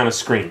board behind a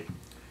screen.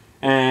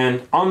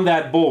 And on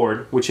that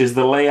board, which is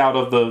the layout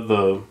of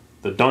the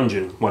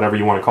dungeon, whatever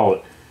you want to call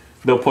it,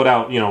 they'll put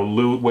out,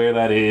 loot, where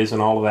that is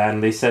and all of that,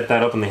 and they set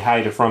that up and they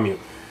hide it from you.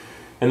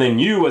 And then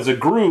you, as a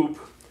group,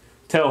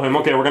 tell him,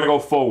 okay, we're going to go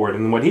forward.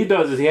 And what he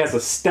does is he has a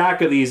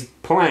stack of these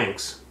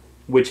planks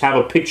which have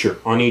a picture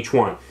on each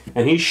one.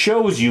 And he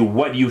shows you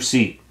what you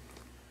see.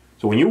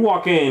 So when you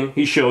walk in,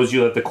 he shows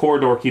you that the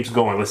corridor keeps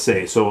going, let's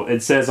say. So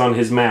it says on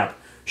his map,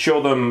 show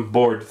them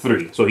board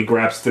 3. So he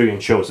grabs 3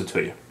 and shows it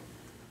to you.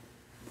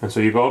 And so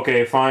you go,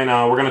 okay, fine,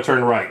 we're going to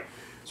turn right.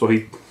 So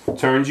he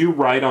turns you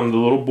right on the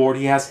little board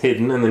he has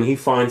hidden, and then he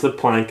finds the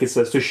plank it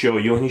says to show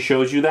you, and he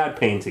shows you that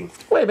painting.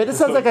 Wait a minute, it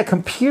sounds like a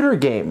computer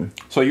game.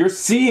 So you're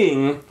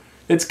seeing,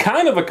 it's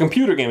kind of a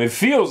computer game. It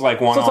feels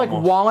like one. So it's like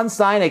almost.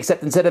 Wallenstein,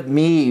 except instead of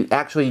me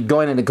actually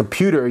going in the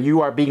computer,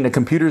 you are being the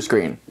computer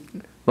screen.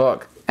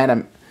 Look, and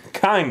I'm...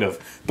 Kind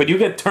of. But you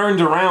get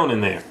turned around in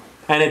there.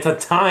 And it's a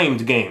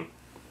timed game.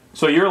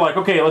 So you're like,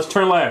 okay, let's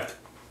turn left.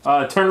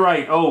 Turn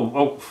right.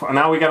 Oh,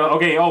 now we gotta,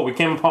 okay, we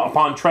came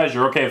upon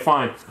treasure. Okay,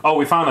 fine. Oh,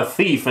 we found a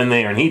thief in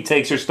there, and he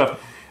takes your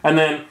stuff. And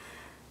then,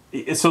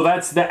 so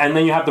that's that. And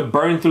then you have to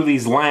burn through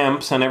these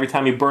lamps, and every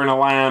time you burn a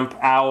lamp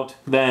out,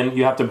 then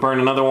you have to burn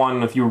another one.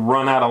 And if you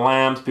run out of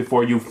lamps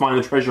before you find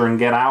the treasure and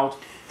get out,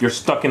 you're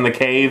stuck in the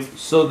cave.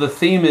 So the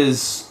theme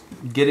is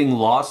getting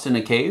lost in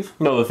a cave?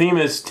 No, the theme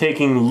is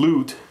taking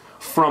loot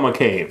from a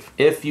cave.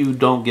 If you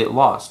don't get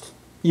lost.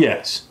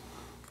 Yes.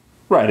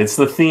 Right, it's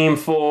the theme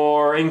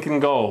for Ink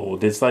and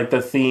Gold. It's like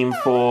the theme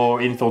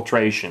for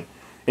Infiltration.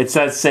 It's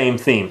that same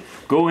theme.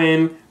 Go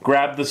in,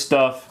 grab the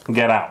stuff,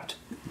 get out.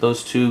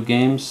 Those two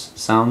games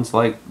sounds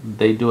like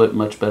they do it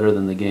much better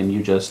than the game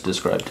you just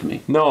described to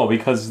me. No,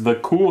 because the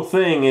cool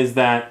thing is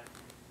that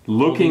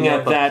looking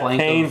at that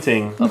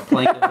painting... A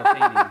plank of a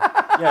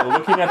painting. Yeah,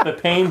 looking at the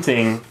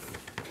painting,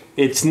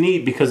 it's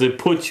neat because it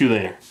puts you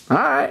there. All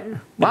right.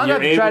 Well, I'm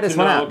going to try this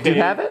one out. Do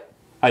you have it?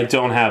 I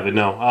don't have it,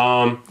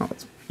 no.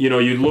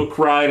 You look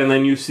right, and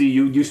then you see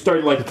you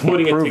start like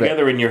putting it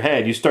together in your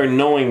head. You start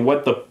knowing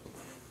what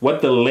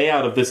the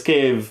layout of this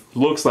cave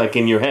looks like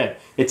in your head.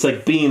 It's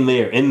like being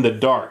there in the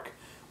dark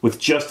with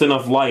just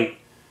enough light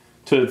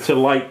to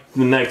light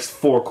the next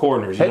 4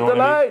 corners. You Hit know the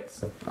what I mean?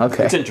 lights.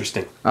 Okay. It's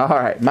interesting. All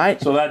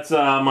right, So that's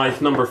my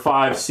number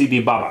 5, CD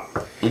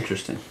Baba.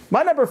 Interesting.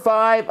 My number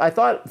 5, I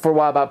thought for a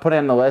while about putting it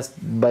on the list,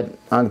 but I'm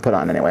going to put it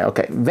on anyway.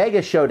 Okay,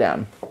 Vegas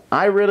Showdown.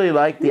 I really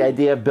like the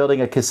idea of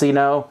building a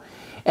casino,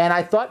 and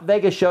I thought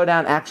Vegas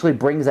Showdown actually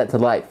brings that to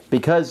life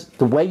because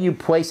the way you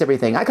place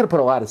everything. I could have put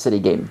a lot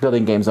of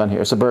building games on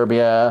here.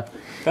 Suburbia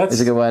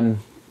is a good one.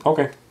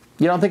 Okay.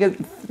 You don't think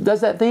it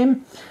does that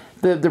theme?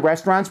 The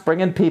restaurants bring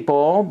in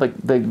people,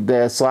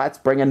 the slots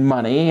bring in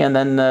money, and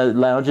then the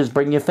lounges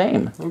bring you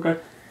fame. Okay.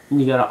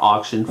 You got an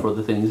auction for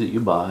the things that you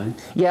buy.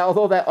 Yeah,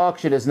 although that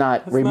auction is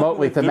not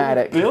remotely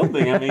thematic.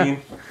 Building, I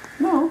mean.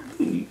 No.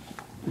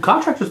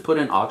 Contractors put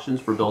in auctions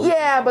for buildings.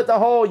 Yeah, but the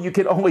whole you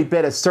can only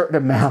bid a certain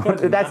amount.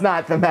 That's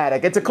not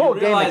thematic. It's a cool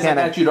game Realize I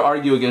mechanic. got you to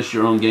argue against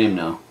your own game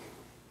now.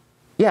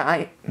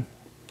 Yeah,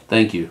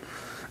 Thank you.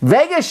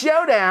 Vegas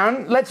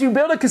Showdown lets you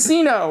build a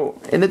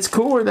casino, and it's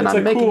cooler than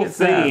I'm making It's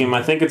a cool it theme. sound.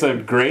 I think it's a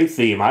great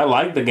theme. I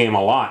like the game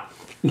a lot.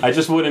 I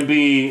just wouldn't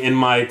be in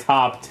my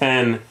top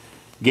 10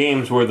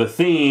 games where the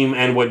theme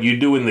and what you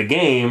do in the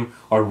game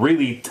are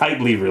really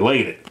tightly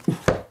related.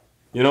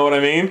 You know what I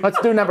mean?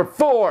 Let's do number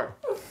 4.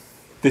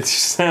 Did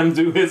Sam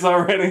do his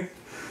already?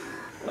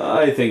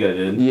 I think I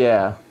did.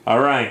 Yeah.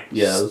 All right.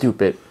 Yeah.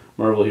 Stupid.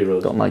 Marvel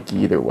Heroes. Don't like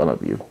either one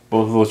of you.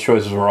 Both of those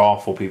choices were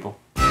awful, people.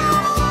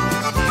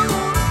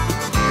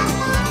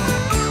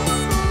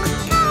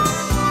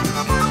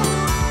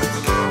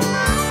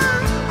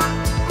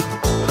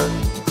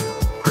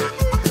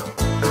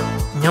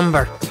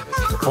 Number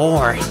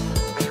 4.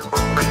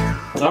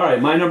 All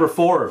right, my number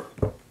 4.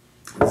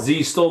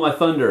 Zee stole my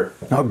thunder.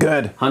 Oh,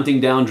 good. Hunting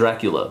down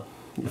Dracula.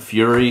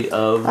 Fury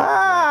of...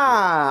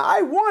 Ah,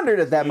 I wondered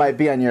if that might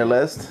be on your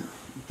list.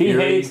 He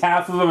Fury- hates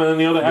half of them, and then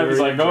the other half is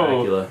Fury like, of oh,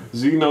 Dracula.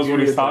 Z knows what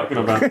he's talking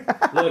about.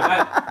 Look,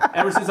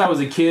 ever since I was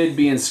a kid,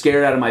 being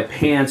scared out of my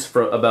pants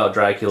about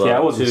Dracula. Yeah, I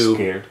wasn't too.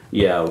 scared.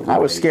 Yeah, I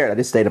was scared. I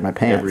just stayed in my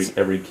pants.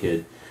 Every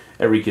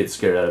kid's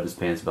scared out of his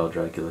pants about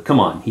Dracula. Come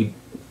on, he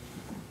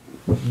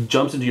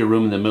jumps into your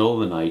room in the middle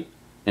of the night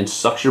and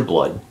sucks your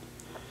blood.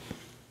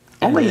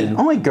 And then-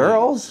 Only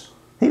girls.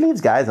 He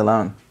leaves guys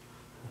alone.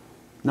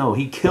 No,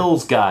 he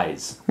kills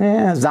guys.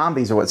 Yeah,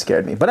 zombies are what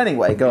scared me. But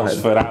anyway, go ahead.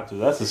 Nosferatu,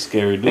 that's a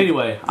scary dude.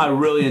 Anyway, I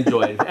really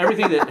enjoyed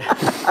everything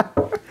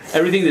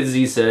that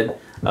Z said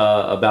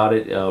about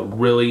it.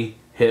 Really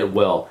hit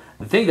well.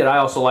 The thing that I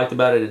also liked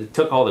about it, it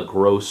took all the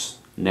gross,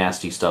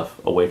 nasty stuff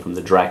away from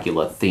the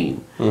Dracula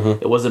theme.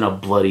 It wasn't a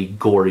bloody,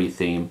 gory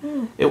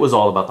theme. It was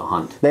all about the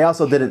hunt. They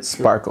also didn't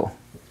sparkle.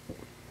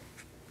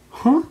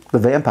 Huh? The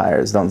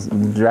vampires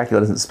don't.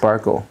 Dracula doesn't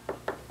sparkle.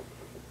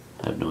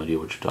 I have no idea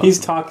what you're talking He's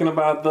about. talking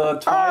about the All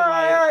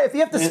Twilight. right. If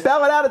you have to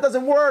spell it out, it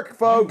doesn't work,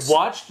 folks.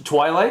 Watched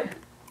Twilight?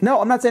 No,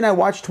 I'm not saying I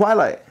watched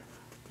Twilight.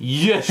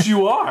 Yes,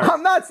 you are.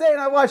 I'm not saying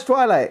I watched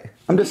Twilight.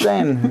 I'm just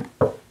saying.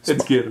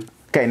 It's good.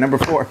 Okay, number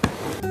 4.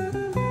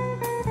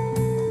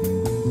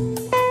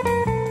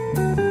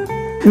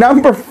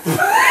 Number.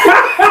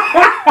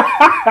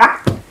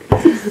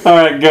 All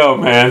right, go,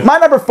 man. My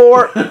number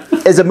 4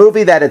 is a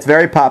movie that it's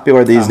very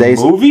popular these days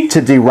movie?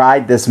 to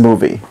deride this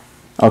movie.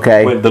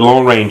 Okay. Wait, The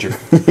Lone Ranger.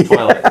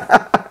 Twilight.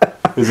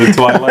 Is it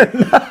Twilight?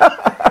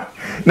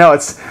 No,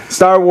 it's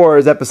Star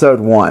Wars Episode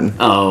 1.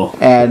 Oh.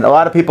 And a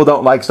lot of people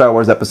don't like Star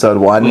Wars Episode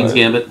 1. Queen's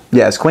Gambit?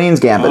 Yes, Queen's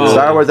Gambit. Oh,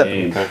 Star Wars.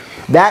 game.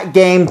 That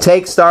game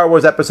takes Star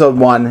Wars Episode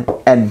 1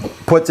 and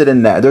puts it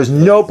in there. There's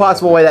no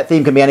possible way that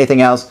theme can be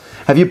anything else.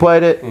 Have you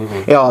played it?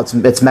 Oh,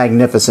 it's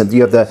magnificent.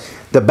 You have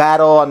the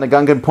battle on the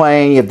Gungan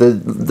plane. You have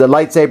the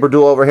lightsaber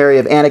duel over here. You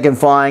have Anakin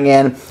flying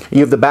in. You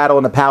have the battle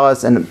in the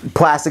palace and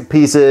plastic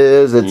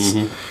pieces.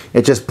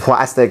 It's just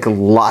plastic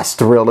lust,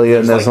 really,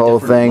 in this like whole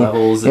different thing.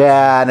 levels.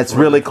 Yeah, and it's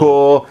really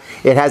cool.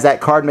 It has that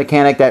card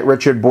mechanic that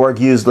Richard Borg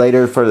used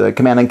later for the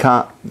Command and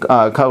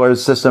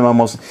Colors system.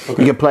 Almost, you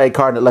can play a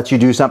card that lets you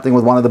do something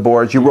with one of the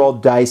boards. You roll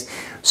dice.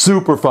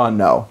 Super fun,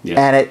 though. Yeah.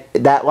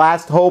 And that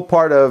last whole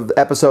part of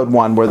Episode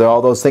 1, where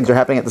all those things are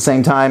happening at the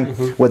same time,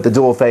 with the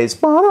dual phase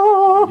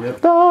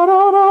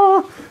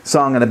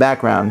song in the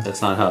background.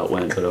 That's not how it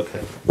went, but okay.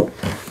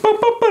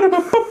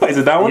 Is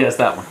it that one? Yes,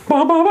 that one.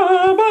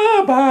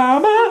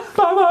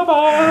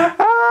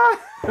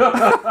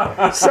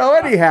 So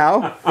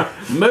anyhow,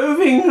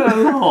 Moving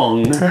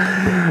along.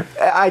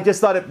 I just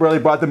thought it really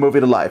brought the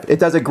movie to life. It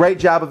does a great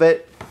job of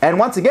it. And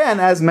once again,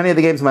 as many of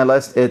the games on my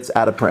list, it's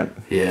out of print.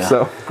 Yeah.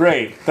 So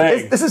Great,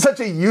 thanks. this is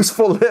such a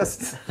useful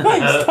list.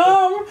 Thanks,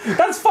 Tom.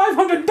 That's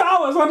 $500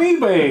 on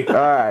eBay. All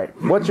right.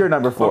 What's your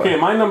number 4? Okay,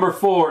 my number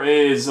 4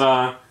 is,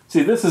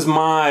 see, this is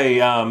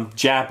my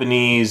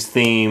Japanese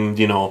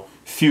themed,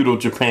 feudal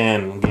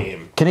Japan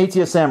game.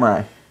 Kenichiya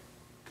Samurai.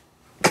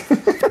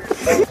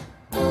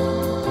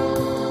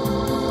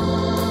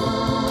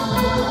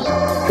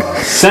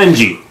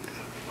 Senji.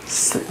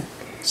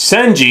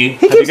 Senji.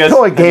 He keeps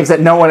pulling games that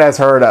no one has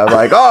heard of.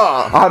 Like,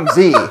 oh, I'm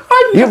Z.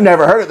 You've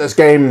never heard of this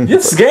game.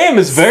 This game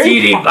is very.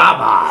 CD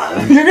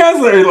Baba. You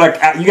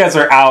guys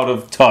are out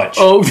of touch.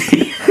 Oh,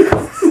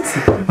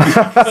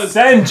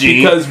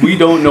 Senji. because we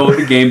don't know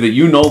the game that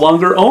you no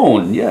longer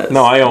own. Yes.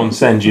 No, I own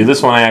Senji.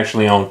 This one I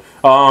actually own.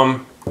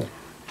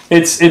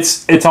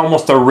 It's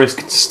almost a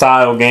Risk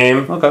style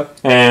game. Okay.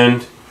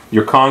 And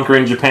you're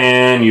conquering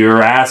Japan.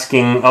 You're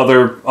asking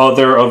other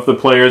of the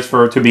players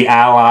to be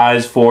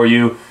allies for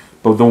you.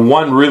 But the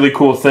one really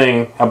cool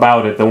thing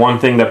about it, the one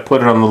thing that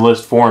put it on the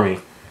list for me,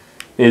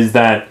 is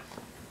that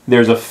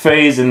there's a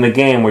phase in the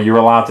game where you're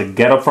allowed to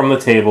get up from the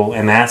table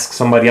and ask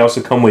somebody else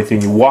to come with you.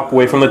 And you walk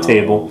away from the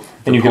table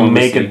and you can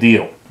make a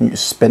deal. You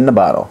spin the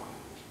bottle.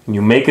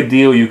 You make a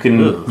deal. You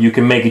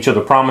can make each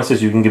other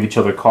promises. You can give each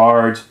other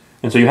cards,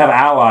 and so you have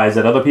allies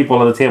that other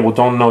people at the table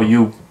don't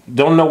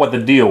know what the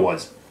deal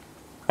was.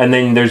 And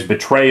then there's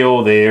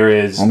betrayal. There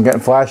is. I'm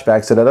getting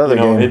flashbacks to that other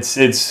game.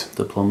 It's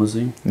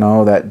Diplomacy.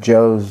 No, that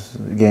Joe's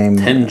game.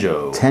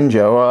 Tenjo.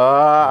 Tenjo.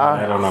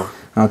 I don't know.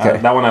 Okay.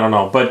 That one I don't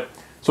know. But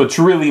so it's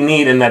really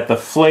neat in that the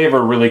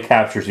flavor really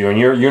captures you, and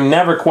you're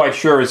never quite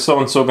sure, is so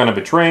and so going to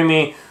betray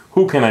me?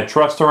 Who can I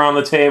trust around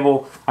the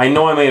table? I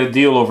know I made a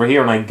deal over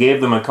here and I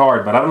gave them a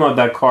card, but I don't know if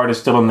that card is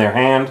still in their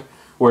hand,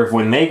 or if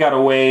when they got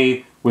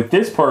away with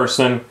this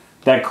person,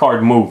 that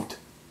card moved.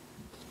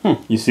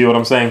 You see what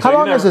I'm saying? How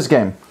long is this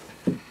game?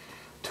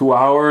 2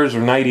 hours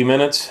or 90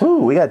 minutes. Ooh,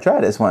 we gotta try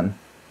this one.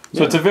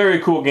 So it's a very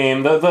cool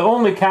game. The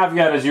only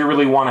caveat is you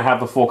really want to have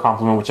the full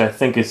complement, which I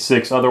think is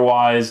 6.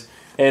 Otherwise,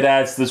 it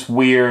adds this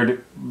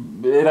weird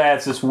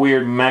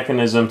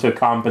mechanism to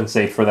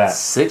compensate for that.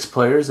 6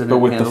 players and it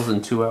handles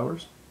in 2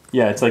 hours?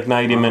 Yeah, it's like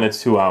 90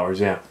 minutes, 2 hours,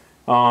 yeah.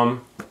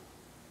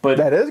 But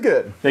that is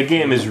good. The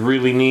game is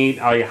really neat.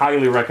 I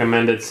highly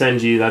recommend it.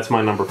 Senji, that's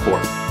my number 4. All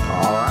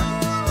right.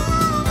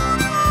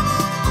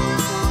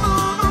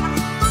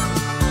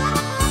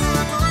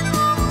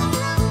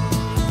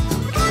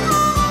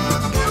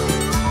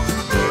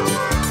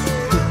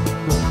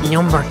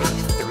 Number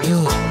 3.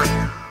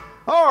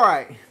 All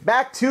right,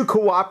 back to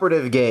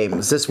cooperative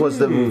games. This was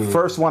the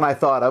first one I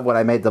thought of when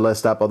I made the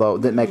list up, although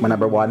it didn't make my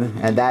number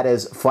 1, and that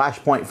is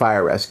Flashpoint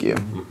Fire Rescue.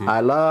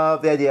 I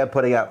love the idea of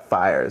putting out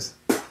fires.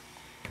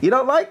 You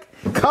don't like?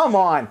 Come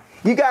on.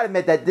 You got to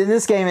admit that in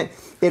this game,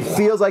 it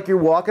feels like you're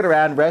walking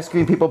around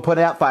rescuing people,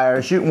 putting out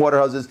fires, shooting water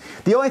hoses.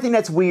 The only thing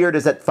that's weird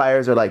is that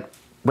fires are like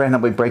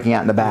randomly breaking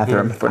out in the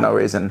bathroom for no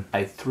reason.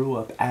 I threw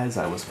up as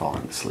I was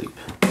falling asleep.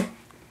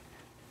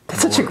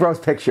 That's such a gross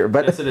picture,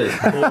 but Yes, it is.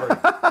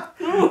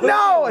 Boring.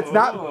 no, it's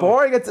not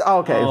boring. It's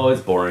okay. Oh,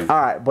 it's boring.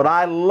 All right, but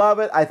I love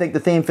it. I think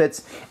the theme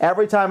fits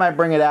every time I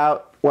bring it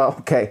out. Well,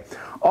 okay,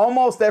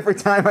 almost every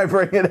time I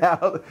bring it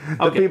out,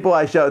 the people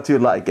I show to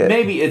like it.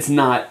 Maybe it's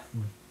not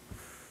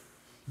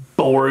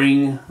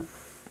boring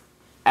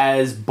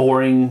as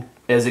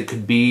it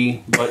could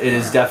be, but it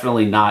is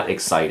definitely not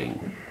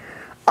exciting.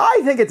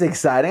 I think it's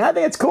exciting. I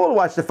think it's cool to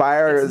watch the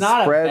fire It's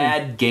not spread. a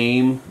bad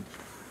game,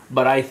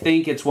 but I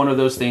think it's one of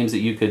those themes that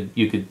you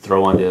could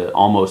throw onto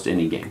almost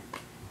any game.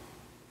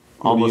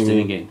 Almost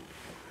any game.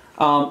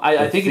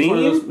 I think it's one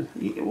of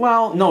those.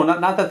 Well, no,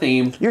 not the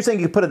theme. You're saying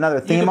you could put another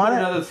theme on it?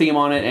 Another theme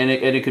on it, and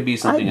it could be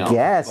something else.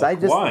 I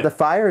guess. Why? The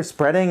fire is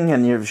spreading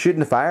and you're shooting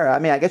the fire. I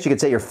mean, I guess you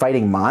could say you're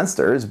fighting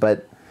monsters,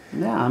 but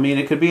Yeah, I mean,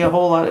 it could be a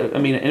whole lot. I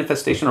mean, an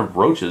infestation of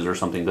roaches or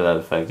something to that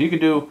effect. You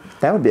could do.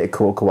 that would be a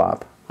cool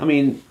co-op. I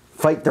mean,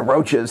 Fight the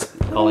roaches.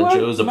 call it What?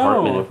 Joe's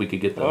apartment No. if we could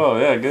get that. Oh,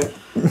 yeah, good.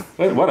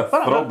 What a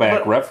throwback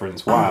but-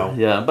 reference. Wow.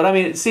 Yeah, but I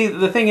mean, see,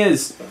 the thing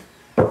is,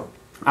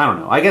 I don't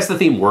know. I guess the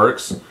theme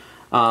works.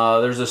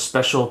 There's a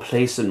special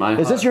place in my heart.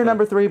 Is this your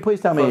number 3?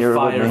 Please tell me for you're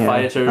with me here.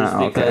 firefighters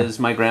Oh, okay. because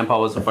my grandpa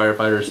was a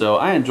firefighter, so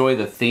I enjoy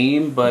the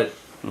theme, but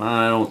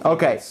I don't.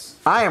 Okay,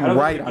 I am I don't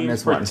right think on the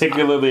this game's one.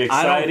 particularly I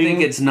exciting. don't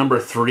think it's number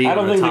 3. I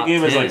don't think the top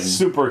game is 10. like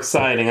super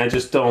exciting. I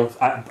just don't.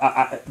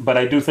 But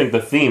I do think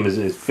the theme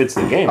fits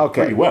the game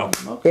Okay. pretty well.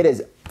 It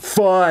is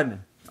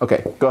fun.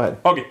 Okay, go ahead.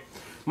 Okay,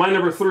 my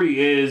number 3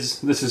 is,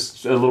 this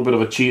is a little bit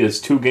of a cheat. It's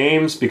 2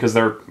 games because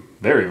they're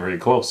very, very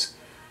close.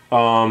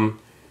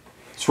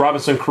 It's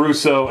Robinson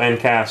Crusoe and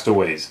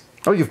Castaways.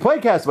 Oh, you've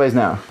played Castaways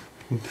now.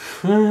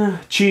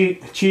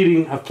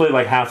 Cheating. I've played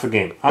like half a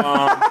game.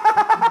 Well,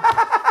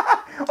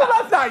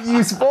 that's not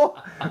useful.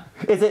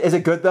 Is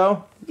it good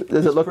though?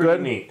 Does it look Pretty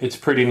good? neat. It's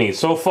pretty neat.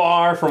 So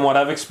far, from what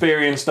I've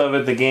experienced of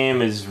it, the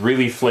game is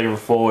really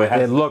flavorful.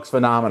 It looks It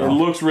phenomenal.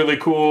 looks really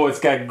cool. It's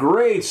got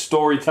great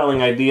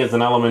storytelling ideas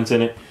and elements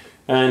in it.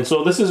 And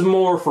so this is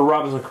more for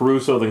Robinson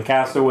Crusoe than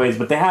Castaways,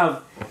 but they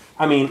have,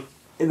 I mean,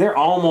 they're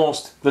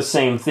almost the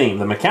same theme.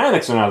 The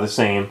mechanics are not the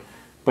same,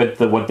 but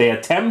what they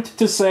attempt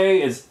to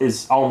say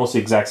is almost the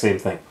exact same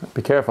thing.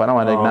 Be careful. I don't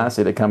want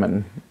Ignacy to come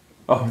in.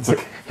 Oh, it's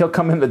okay. He'll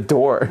come in the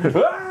door.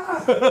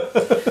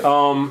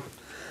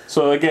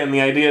 So again,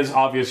 the idea is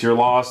obvious. You're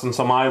lost on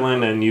some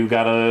island, and you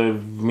gotta,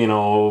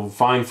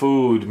 find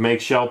food,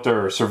 make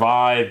shelter,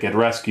 survive, get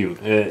rescued.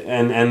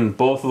 And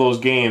both of those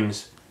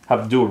games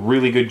have to do a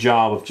really good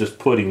job of just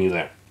putting you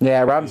there.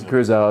 Yeah, Robinson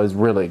Crusoe is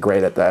really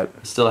great at that.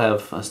 I still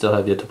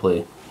have yet to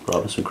play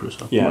Robinson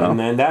Crusoe. Yeah, Well,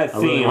 and that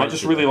really theme, I like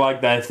just it. really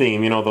like that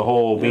theme. The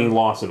whole being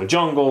lost in a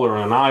jungle or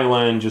on an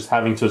island, just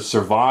having to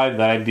survive.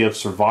 That idea of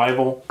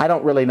survival. I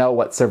don't really know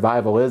what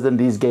survival is in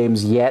these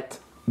games yet,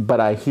 but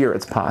I hear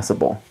it's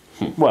possible.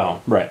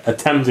 Well, right,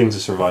 attempting to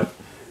survive.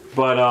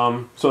 But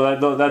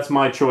so that's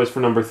my choice for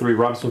number 3,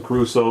 Robinson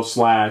Crusoe /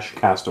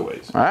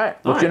 Castaways. All right,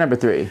 what's your number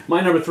 3? My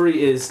number 3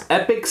 is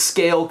Epic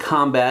Scale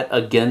Combat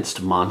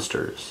Against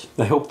Monsters.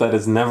 I hope that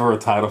is never a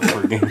title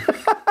for a game.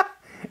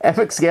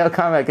 Epic Scale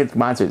Combat Against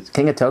Monsters.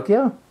 King of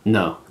Tokyo?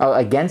 No. Oh,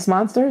 against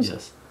monsters?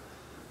 Yes.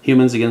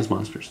 Humans against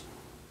monsters.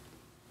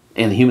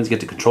 And the humans get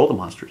to control the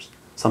monsters.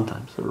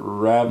 Sometimes.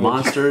 Ravage.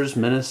 Monsters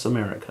Menace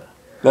America.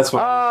 That's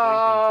what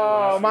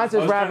Oh,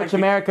 Monsters Ravage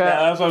America.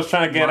 Yeah, that's what I was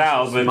trying to get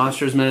out. But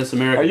Monsters Menace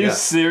America. are you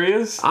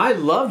serious? I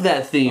love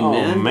that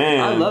theme,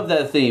 man. I love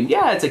that theme.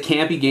 Yeah, it's a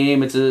campy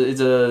game. It's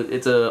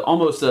a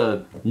almost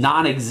a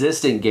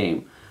non-existent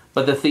game,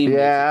 but the theme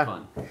makes it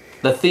fun.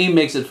 The theme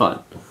makes it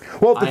fun.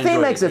 Well, the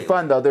theme makes it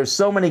fun, though. There's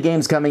so many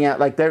games coming out.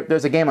 Like,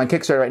 there's a game on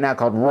Kickstarter right now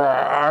called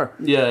Roar,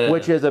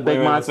 which is a big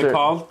monster. What's it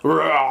called?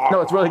 Roar.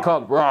 No, it's really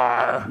called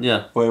Roar.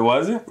 Yeah. Wait,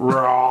 was it?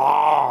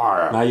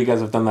 Roar. Now you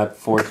guys have done that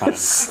 4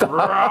 times.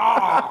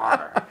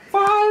 Roar.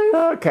 5.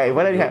 Okay,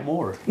 what did you have?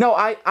 More. No,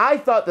 I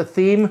thought the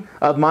theme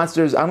of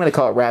Monsters, I'm going to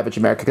call it Ravage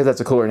America because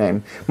that's a cooler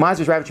name.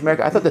 Monsters Ravage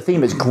America, I thought the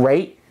theme is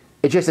great.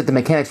 It's just that the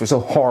mechanics were so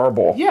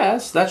horrible.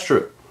 Yes, that's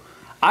true.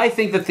 I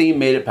think the theme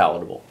made it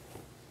palatable.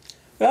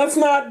 That's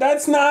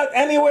not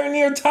anywhere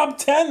near top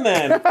 10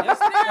 then. Yes,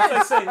 it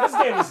is. I say, this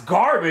game is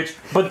garbage,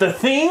 but the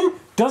theme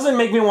doesn't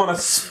make me want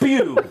to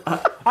spew.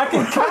 I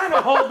can kind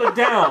of hold it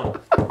down.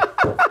 No,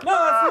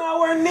 that's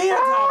nowhere near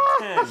top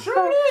 10.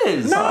 Sure it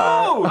is.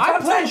 No!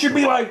 Top 10 should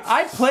be like,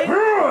 I played.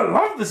 I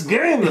love this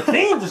game. The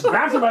theme just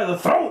grabs me by the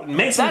throat and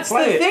makes me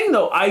play it. That's the thing,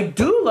 though. I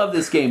do love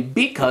this game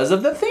because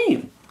of the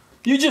theme.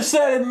 You just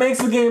said it makes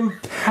the game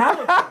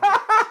palatable.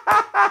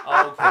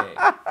 Okay.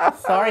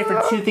 Sorry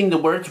for choosing the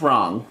words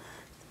wrong.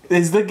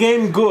 Is the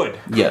game good?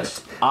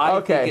 Yes. I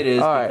think it is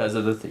because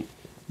of the theme.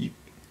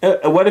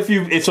 What if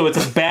so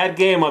it's a bad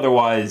game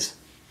otherwise?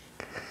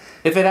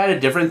 If it had a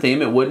different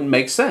theme, it wouldn't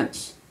make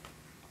sense.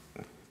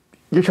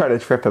 You're trying to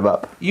trip him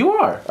up. You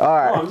are. All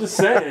right. I'm just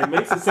saying. It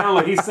makes it sound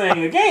like he's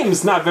saying the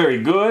game's not very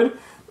good,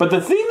 but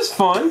the theme's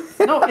fun.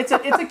 No, it's a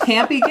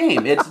campy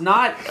game. It's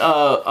not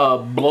a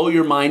blow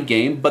your mind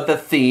game, but the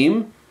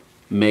theme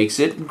makes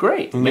it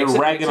great. And you're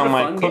ragging on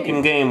my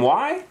cooking game.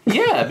 Why?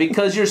 Yeah,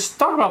 because you're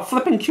talking about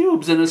flipping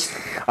cubes and it's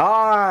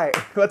all right.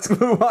 Let's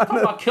move on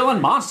about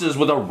killing monsters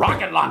with a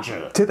rocket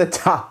launcher. To the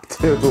top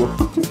 2.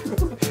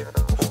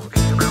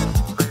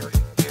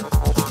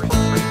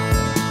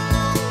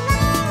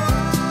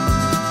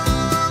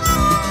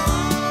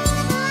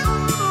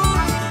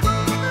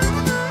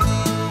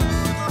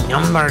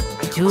 Number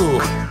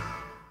 2.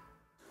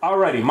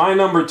 Alrighty, my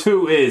number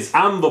 2 is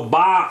I'm the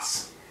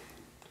Boss.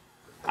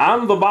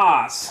 I'm the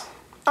Boss.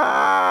 It's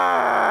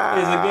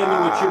a game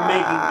in which you're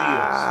making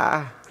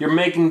deals. You're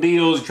making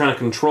deals, you're trying to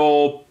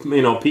control,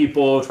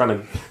 people, trying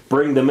to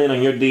bring them in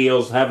on your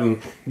deals, have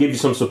them give you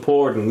some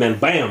support, and then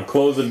bam,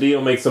 close the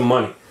deal, make some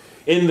money.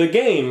 In the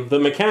game, the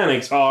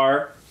mechanics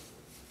are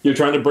you're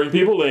trying to bring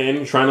people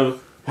in, trying to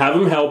have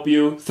them help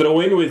you, throw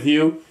in with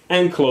you,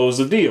 and close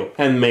the deal,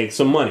 and make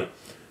some money.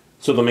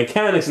 So the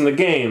mechanics in the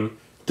game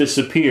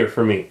disappear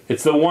for me.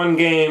 It's the one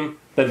game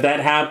that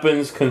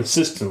happens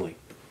consistently.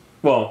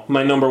 Well,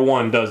 my number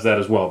 1 does that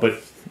as well, but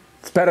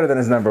it's better than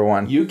his number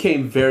 1. You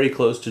came very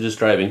close to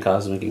describing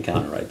Cosmic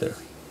Encounter right there.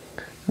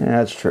 Yeah,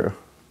 that's true.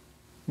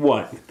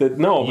 What?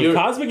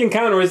 Cosmic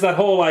Encounter is that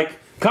whole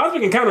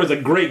Cosmic Encounter is a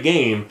great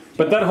game,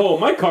 but that whole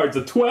my card's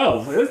a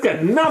 12. It's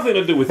got nothing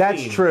to do with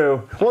That's theme.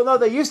 true. Well, no,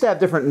 they used to have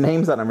different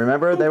names on them.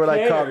 Remember, they were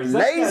like called That's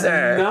got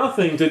laser.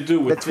 nothing to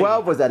do with the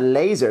 12 theme. was a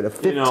laser. The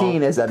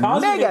 15 is a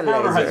Cosmic mega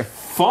Encounter laser. has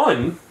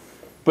fun.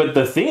 But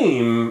the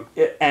theme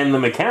and the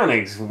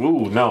mechanics,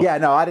 ooh, no. Yeah,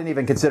 no, I didn't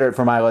even consider it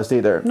for my list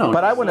either. No,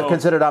 but I wouldn't have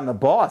considered I'm the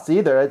boss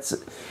either. It's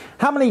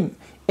how many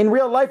in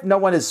real life? No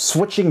one is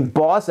switching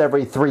boss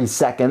every 3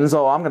 seconds.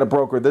 Oh, I'm going to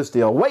broker this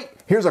deal. Wait,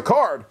 here's a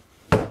card.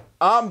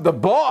 I'm the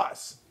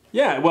boss.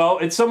 Yeah, well,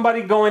 it's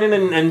somebody going in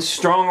and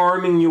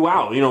strong-arming you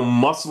out,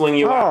 muscling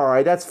you out. All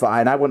right, that's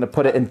fine. I wouldn't have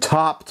put it in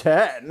top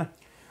 10.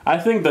 I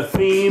think the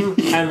theme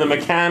and the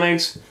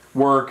mechanics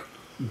work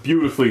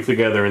beautifully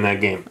together in that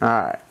game. All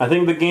right. I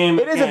think the game...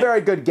 It is a very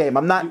good game.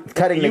 I'm not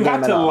cutting the game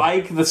at all. You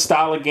have to like the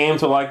style of game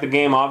to like the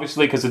game,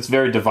 obviously, because it's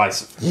very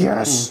divisive.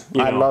 Yes,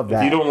 I love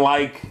that. If you don't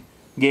like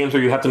games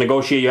where you have to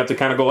negotiate, you have to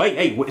kind of go,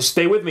 hey,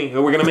 stay with me.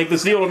 We're going to make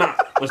this deal or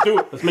not. Let's do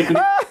it. Let's make it.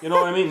 You know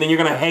what I mean? Then you're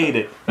going to hate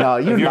it. No,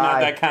 you if you're lie.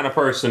 not that kind of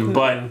person,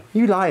 but...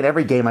 You lie in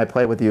every game I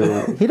play with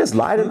you. He just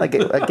lied in like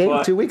a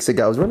game 2 weeks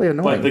ago. It was really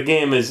annoying. But the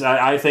game is...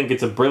 I think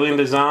it's a brilliant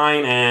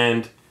design,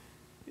 and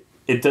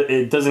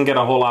it doesn't get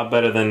a whole lot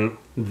better than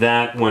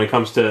that when it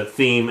comes to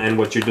theme and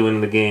what you're doing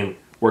in the game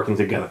working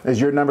together.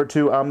 Is your number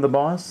 2 I'm the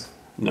boss?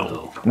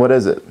 No. What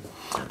is it?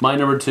 My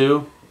number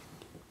 2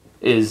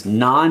 is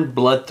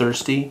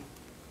non-bloodthirsty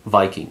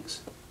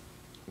Vikings.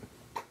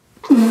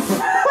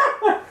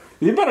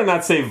 You better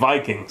not say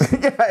Vikings.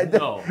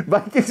 No.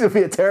 Vikings would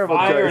be a terrible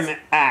Fire choice. and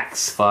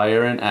Axe.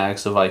 Fire and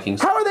Axe of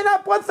Vikings. How are they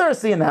not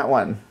bloodthirsty in that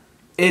one?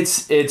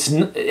 It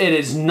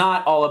is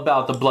not all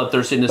about the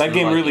bloodthirstiness. That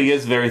game really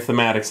is very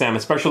thematic, Sam,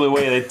 especially the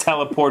way they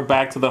teleport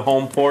back to the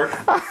home port.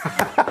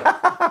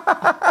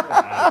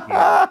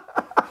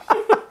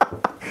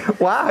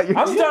 Wow,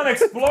 I'm done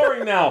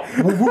exploring now.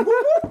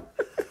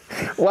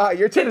 Wow,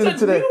 you're turning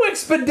It's into a the new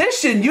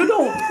expedition. You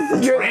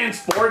don't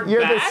transport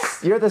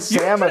back. You're the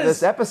Sam of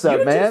this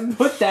episode, man. Just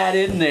put that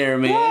in there,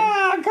 man.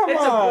 Ah, come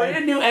it's on. a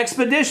brand new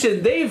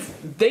expedition.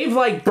 They've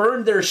like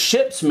burned their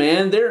ships,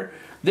 man.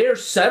 they're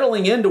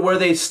settling into where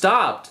they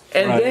stopped,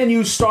 and then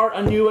you start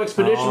a new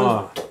expedition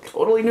with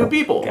totally new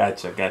people.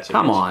 Gotcha.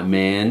 Come on,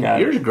 man.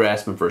 You're just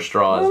grasping for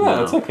straws now.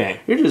 No, it's okay.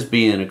 You're just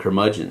being a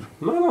curmudgeon.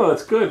 No,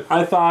 that's good.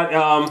 I thought,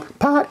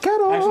 Pot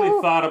kettle. I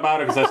actually thought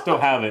about it because I still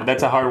have it.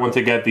 That's a hard one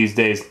to get these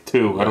days,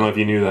 too. I don't know if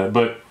you knew that,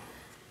 but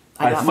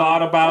I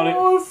thought about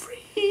it.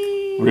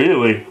 Free.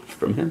 Really?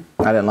 From him.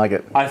 I didn't like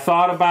it. I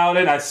thought about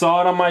it. I saw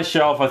it on my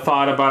shelf. I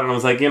thought about it, and I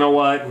was like, you know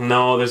what?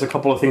 No, there's a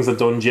couple of things that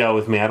don't gel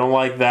with me. I don't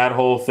like that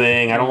whole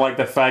thing. I don't like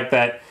the fact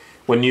that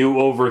when you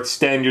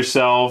overextend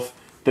yourself,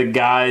 the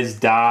guys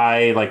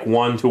die like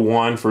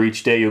 1-to-1 for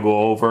each day you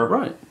go over.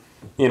 Right.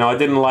 You know, I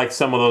didn't like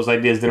some of those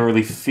ideas. Didn't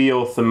really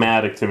feel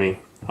thematic to me.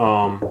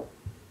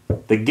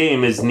 The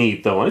game is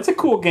neat, though, and it's a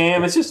cool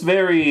game. It's just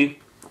very...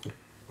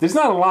 There's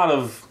not a lot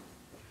of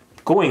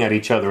going at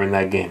each other in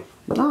that game.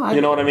 No,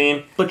 you know what I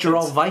mean? But you're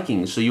all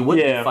Vikings, so you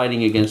wouldn't be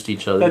fighting against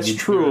each other. That's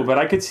true, but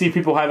I could see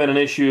people having an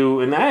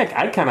issue, and I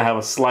kind of have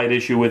a slight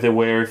issue with it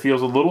where it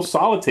feels a little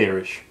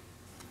solitaire-ish.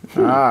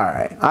 All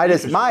right.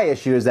 My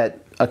issue is that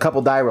a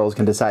couple die rolls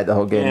can decide the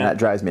whole game, and that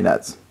drives me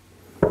nuts.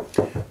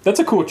 That's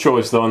a cool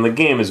choice, though, and the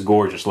game is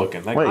gorgeous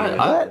looking. Wait, what?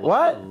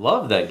 I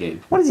love that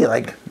game. What is he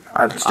like?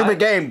 Stupid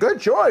game. Good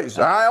choice.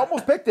 I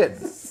almost picked it.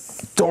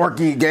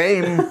 Dorky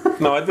game.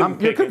 No, I didn't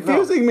pick You're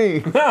confusing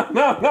me.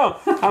 No.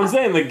 I'm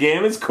saying the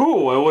game is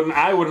cool.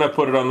 I wouldn't have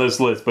put it on this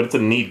list, but it's a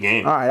neat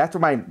game. All right, after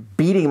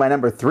beating my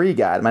number 3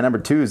 guy, my number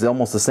 2 is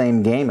almost the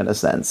same game in a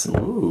sense.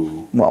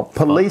 Ooh. Well,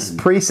 Police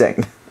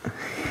Precinct.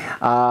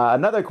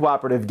 Another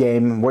cooperative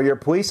game where you're a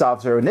police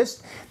officer, and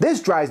this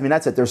drives me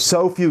nuts that there's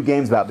so few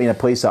games about being a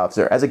police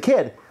officer. As a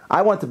kid,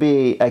 I want to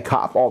be a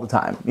cop all the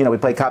time. You know, we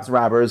play cops and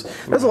robbers.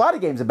 There's a lot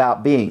of games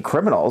about being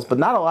criminals, but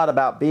not a lot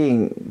about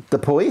being the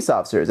police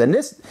officers. And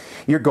this,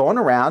 you're going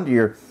around,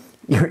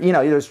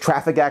 there's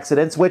traffic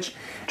accidents, which...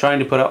 Trying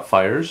to put out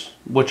fires,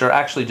 which are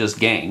actually just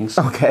gangs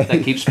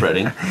that keep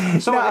spreading.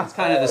 So it's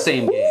kind of the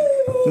same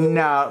game.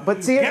 No,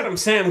 but see... Get him,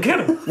 Sam, get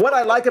him! What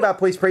I like about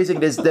Police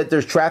Precinct is that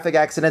there's traffic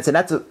accidents, and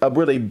that's a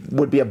really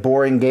would be a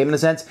boring game in a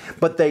sense,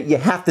 but you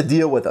have to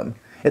deal with them.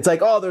 It's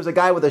like, oh, there's a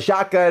guy with a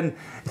shotgun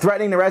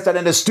threatening the rest, and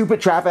then a stupid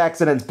traffic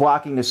accident's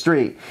blocking the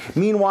street.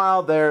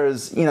 Meanwhile,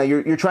 there's,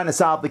 you're trying to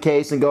solve the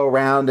case and go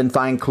around and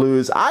find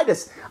clues.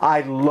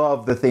 I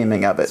love the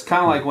theming of it. It's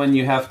kind of like when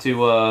you have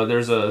to,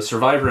 there's a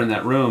survivor in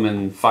that room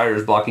and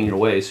fire's blocking your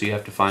way, so you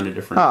have to find a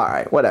different... All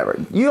right, whatever.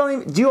 Do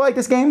you like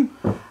this game?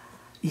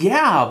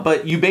 Yeah,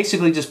 but you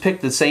basically just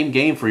picked the same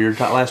game for your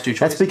last 2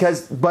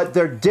 choices. But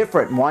they're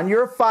different. One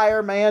you're a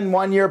fireman,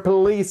 one you're a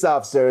police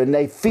officer, and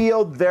they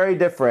feel very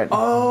different.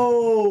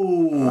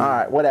 Oh! All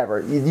right, whatever.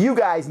 You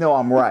guys know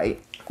I'm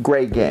right.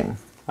 Great game.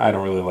 I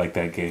don't really like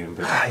that game.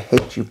 But I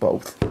hate you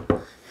both.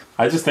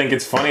 I just think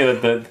it's funny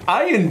that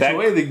I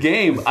enjoy the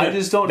game. I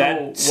just don't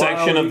know that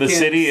section of the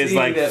city is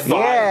like 5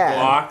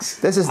 blocks.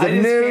 This is the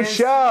new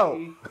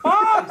show.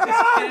 I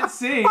just can't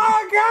see.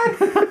 Oh,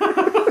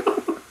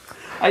 God!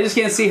 I just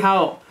can't see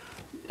how.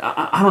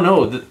 I don't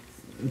know.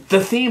 The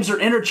themes are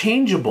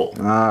interchangeable.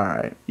 All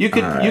right. You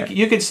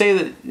could say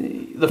that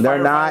the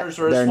firefighters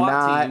are a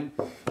SWAT team,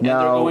 and they're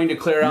going to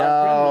clear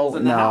out criminals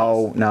in the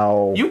house.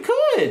 No. You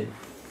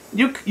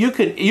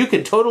could. You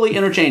could totally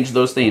interchange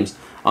those themes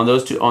on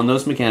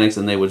those mechanics,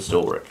 and they would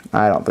still work.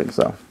 I don't think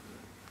so.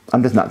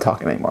 I'm just not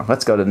talking anymore.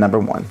 Let's go to number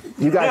 1.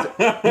 You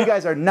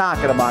guys are not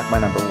going to mock my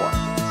number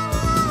 1.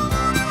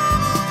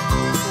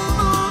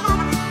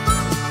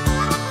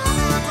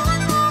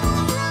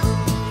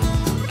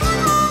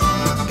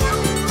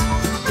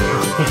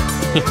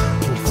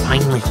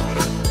 Finally,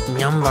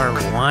 number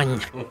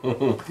 1.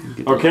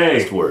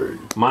 Okay,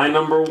 my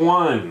number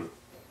 1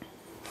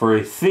 for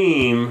a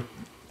theme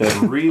that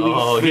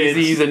really fits.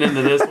 He's easing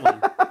into this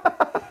one.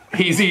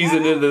 He's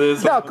easing into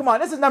this one. No, come on.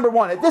 This is number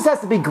 1. This has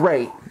to be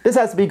great.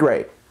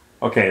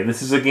 Okay,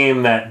 this is a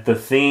game that the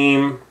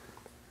theme,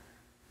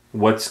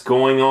 what's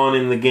going on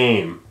in the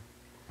game,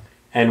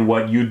 and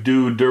what you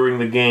do during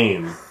the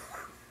game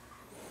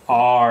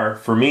are,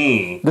 for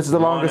me... This is the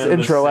longest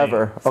intro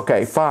ever.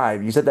 Okay,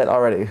 fine. You said that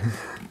already.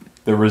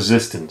 The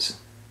Resistance.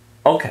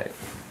 Okay.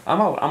 I'm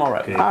all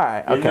right. All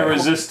right, okay. In the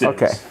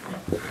Resistance,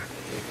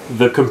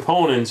 the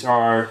components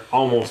are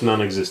almost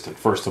non-existent,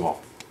 first of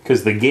all.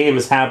 Because the game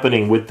is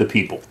happening with the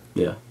people.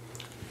 Yeah.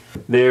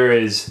 There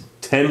is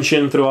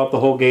tension throughout the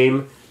whole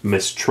game,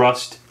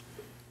 mistrust.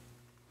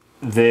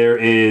 There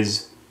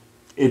is...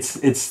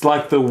 It's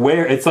like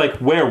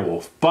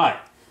Werewolf, but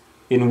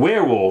in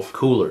Werewolf...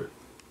 Cooler.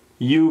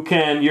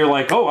 You're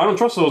like, oh, I don't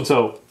trust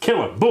so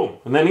kill him, boom.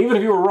 And then even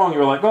if you were wrong,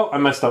 you're like, oh, I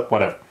messed up,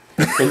 whatever.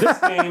 In this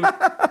game,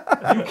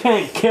 you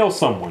can't kill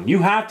someone. You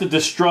have to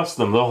distrust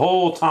them the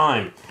whole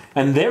time.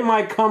 And there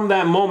might come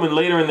that moment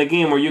later in the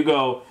game where you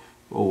go,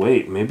 oh,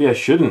 wait, maybe I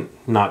shouldn't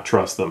not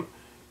trust them.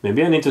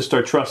 Maybe I need to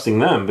start trusting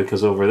them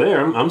because over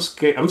there, I'm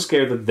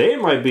scared that they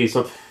might be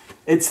some...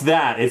 It's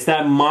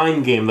that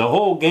mind game. The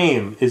whole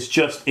game is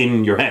just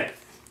in your head,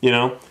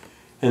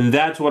 And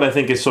that's what I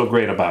think is so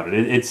great about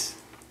it. It's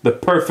the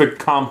perfect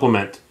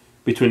complement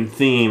between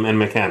theme and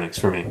mechanics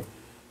for me.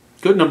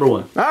 Good number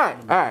one. All right.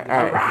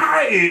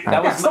 Right.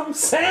 That was some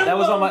Sam. That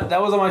was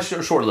on my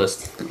short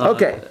list.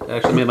 Okay.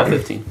 Actually made my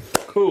 15.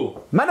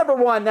 Cool. My number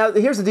one. Now,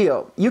 here's the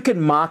deal. You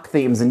can mock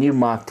themes, and you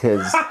mocked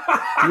his.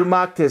 You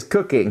mocked his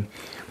cooking.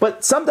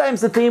 But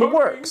sometimes the theme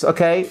works,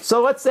 okay?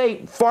 So let's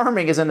say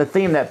farming isn't a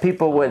theme that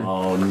people would...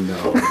 Oh,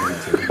 no.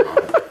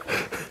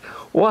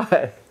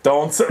 What?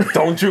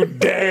 Don't you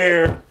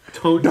dare.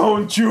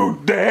 Don't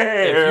you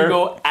dare. If you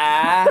go,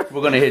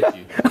 we're going to hit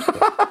you.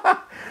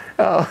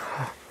 All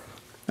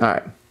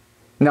right.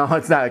 No,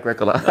 it's not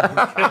Agricola.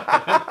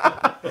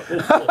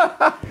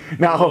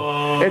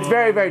 No, it's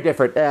very, very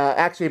different.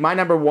 Actually, my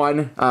number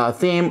one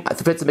theme,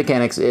 fits the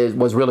mechanics,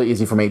 was really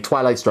easy for me.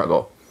 Twilight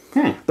Struggle.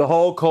 The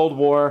whole Cold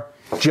War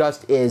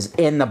just is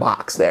in the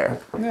box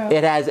there. Yeah.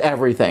 It has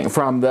everything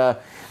from the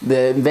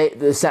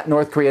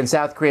North Korean,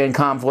 South Korean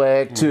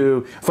conflict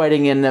to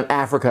fighting in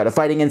Africa, to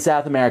fighting in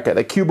South America,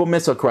 the Cuban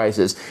Missile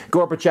Crisis,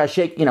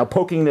 Gorbachev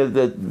poking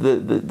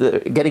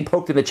getting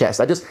poked in the chest.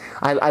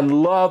 I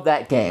love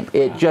that game.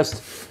 It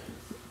just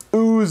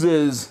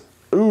oozes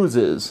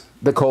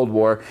the Cold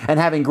War, and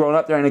having grown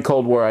up during the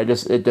Cold War,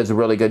 it does a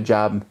really good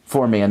job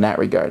for me in that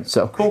regard.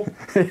 So cool.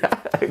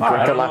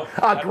 Agricola,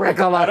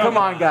 come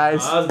on,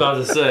 guys. I was about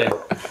to say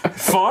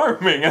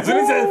farming. As soon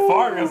as he said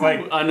farming, I was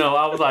like, I know.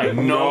 I was like,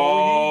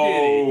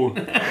 no,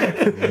 you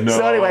didn't. No.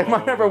 So anyway,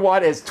 my number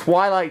one is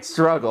Twilight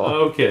Struggle.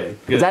 Okay,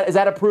 good. Is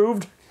that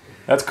approved?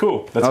 That's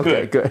cool. That's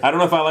okay, good. I don't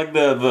know if I like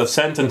the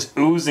sentence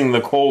oozing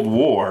the Cold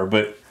War,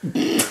 but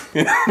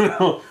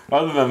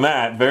other than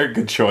that, very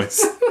good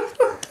choice.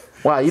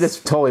 Wow, you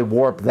just totally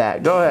warped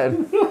that. Go ahead.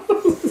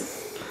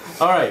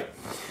 All right.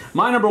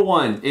 My number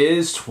one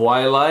is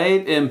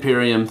Twilight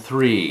Imperium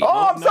 3. Oh,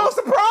 I'm so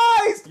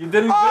surprised! You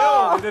didn't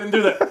build. You didn't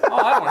do that. Oh,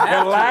 I don't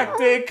have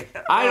Galactic.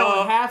 I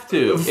don't have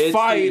to. It's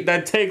fight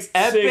that takes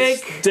epic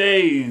 6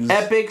 days.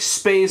 Epic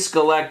space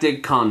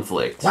galactic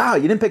conflict. Wow,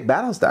 you didn't pick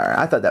Battlestar.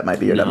 I thought that might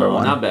be your number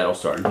one. Not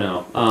Battlestar.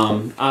 No.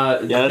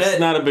 Yeah, that's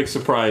not a big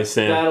surprise,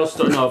 Sam.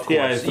 Battlestar. No, of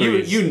course.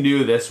 You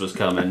knew this was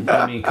coming.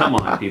 I mean, come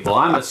on, people.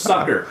 I'm a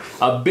sucker,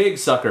 a big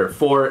sucker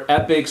for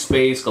epic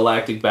space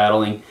galactic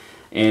battling.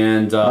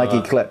 And like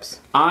Eclipse.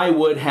 I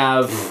would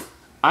have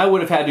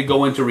had to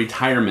go into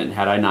retirement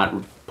had I not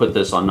put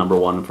this on number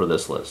one for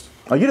this list.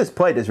 Oh, you just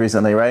played this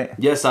recently, right?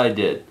 Yes, I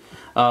did.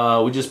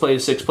 We just played a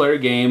 6-player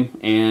game,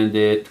 and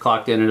it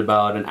clocked in at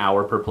about an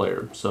hour per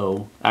player.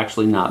 So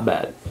actually, not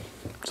bad.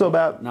 So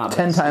about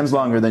 10 times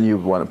longer than you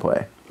want to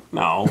play.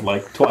 No,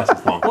 like twice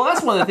as long. Well,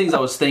 that's one of the things I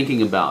was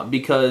thinking about,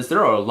 because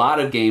there are a lot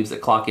of games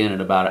that clock in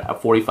at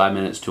about 45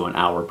 minutes to an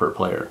hour per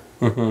player,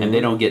 and they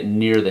don't get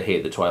near the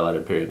hate that Twilight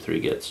Imperium 3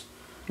 gets.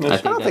 I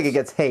don't think it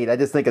gets hate. I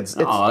just think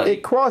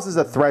it crosses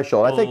a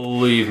threshold.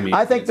 Believe me.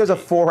 I think there's a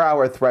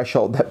 4-hour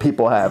threshold that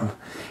people have.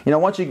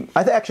 Once you,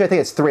 I think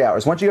it's 3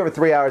 hours. Once you go over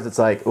 3 hours, it's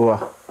like, ooh,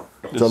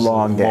 it's a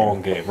long game.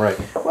 Long game, right?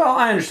 Well,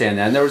 I understand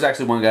that. And there was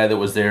actually one guy that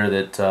was there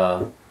that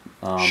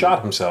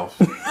shot himself.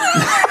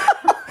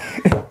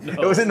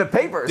 It was in the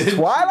papers.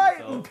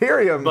 Twilight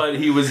Imperium. But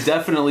he was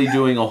definitely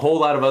doing a whole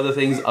lot of other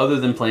things other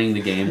than playing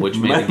the game, which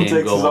made the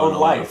game go on a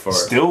lot far.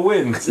 Still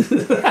wins.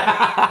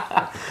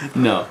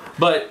 No.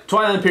 But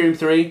Twilight Imperium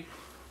 3,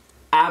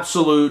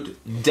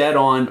 absolute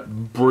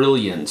dead-on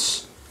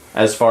brilliance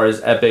as far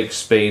as epic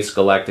space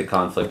galactic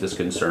conflict is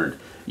concerned.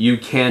 You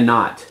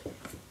cannot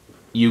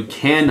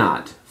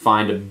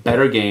find a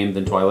better game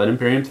than Twilight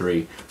Imperium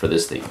 3 for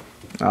this theme.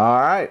 All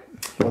right.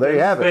 Well, there you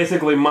have it.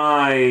 Basically,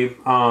 my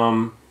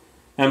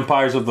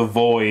Empires of the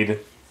Void.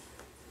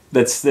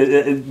 That's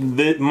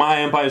my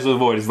Empires of the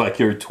Void is like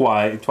your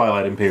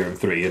Twilight Imperium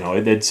 3.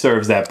 It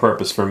serves that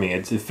purpose for me.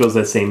 It fills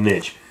that same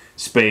niche.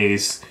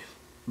 Space,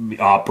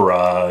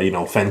 opera,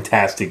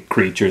 fantastic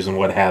creatures and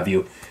what have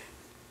you.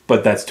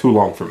 But that's too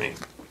long for me.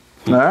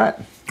 All right.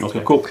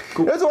 Okay, cool.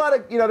 There's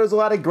a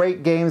lot of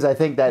great games I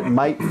think that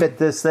might fit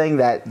this thing.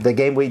 That the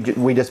game we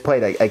just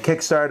played, a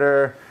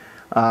Kickstarter,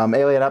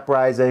 Alien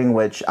Uprising,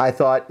 which I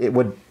thought it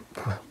would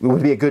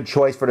be a good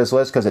choice for this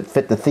list because it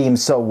fit the theme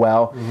so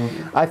well.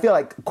 Mm-hmm. I feel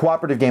like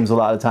cooperative games a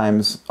lot of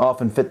times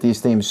often fit these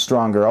themes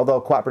stronger,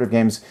 although cooperative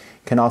games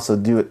can also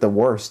do it the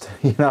worst,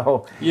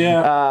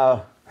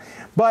 Yeah.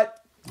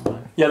 But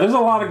yeah, there's a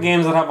lot of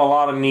games that have a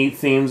lot of neat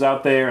themes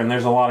out there, and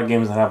there's a lot of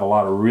games that have a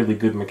lot of really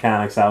good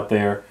mechanics out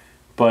there.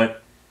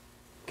 But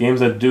games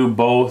that do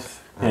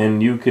both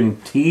and you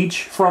can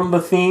teach from the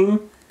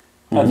theme,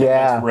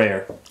 that's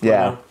rare.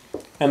 Yeah.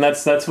 And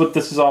that's what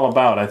this is all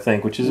about, I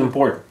think, which is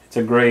important. It's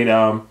a great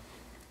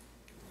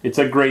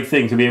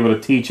thing to be able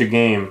to teach a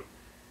game,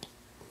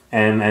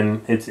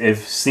 and it's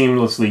if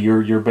seamlessly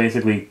you're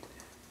basically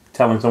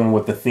telling someone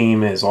what the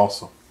theme is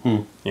also.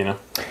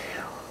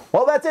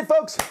 Well, that's it,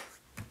 folks.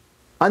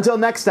 Until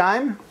next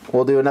time,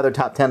 we'll do another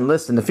top 10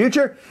 list in the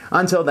future.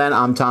 Until then,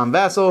 I'm Tom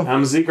Vasel.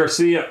 I'm Zee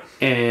Garcia.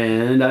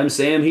 And I'm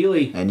Sam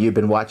Healey. And you've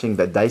been watching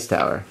The Dice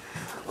Tower.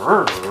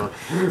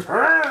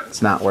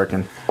 It's not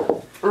working.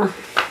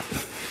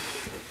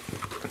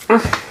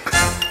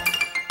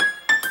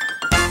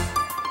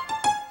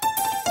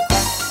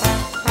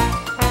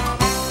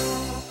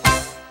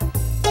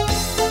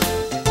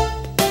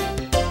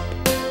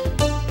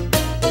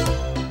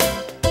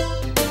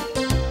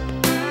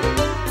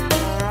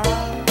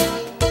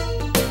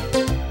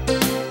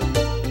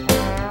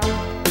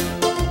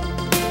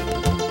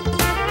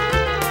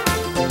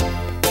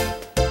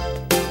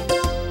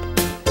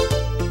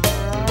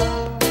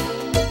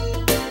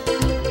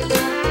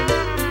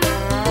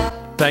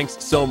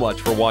 Thanks so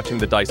much for watching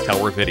the Dice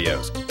Tower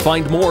videos.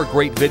 Find more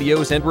great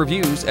videos and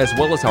reviews, as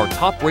well as our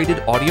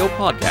top-rated audio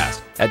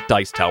podcast at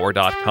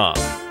Dicetower.com.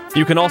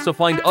 You can also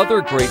find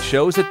other great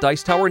shows at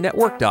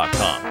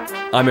DicetowerNetwork.com.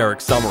 I'm Eric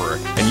Summerer,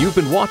 and you've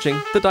been watching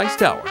The Dice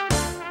Tower.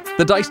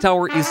 The Dice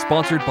Tower is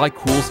sponsored by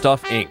Cool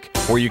Stuff Inc.,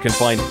 where you can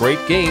find great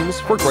games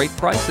for great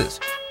prices.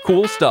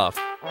 Cool stuff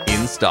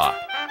in stock.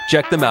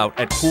 Check them out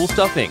at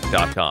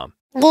CoolStuffInc.com.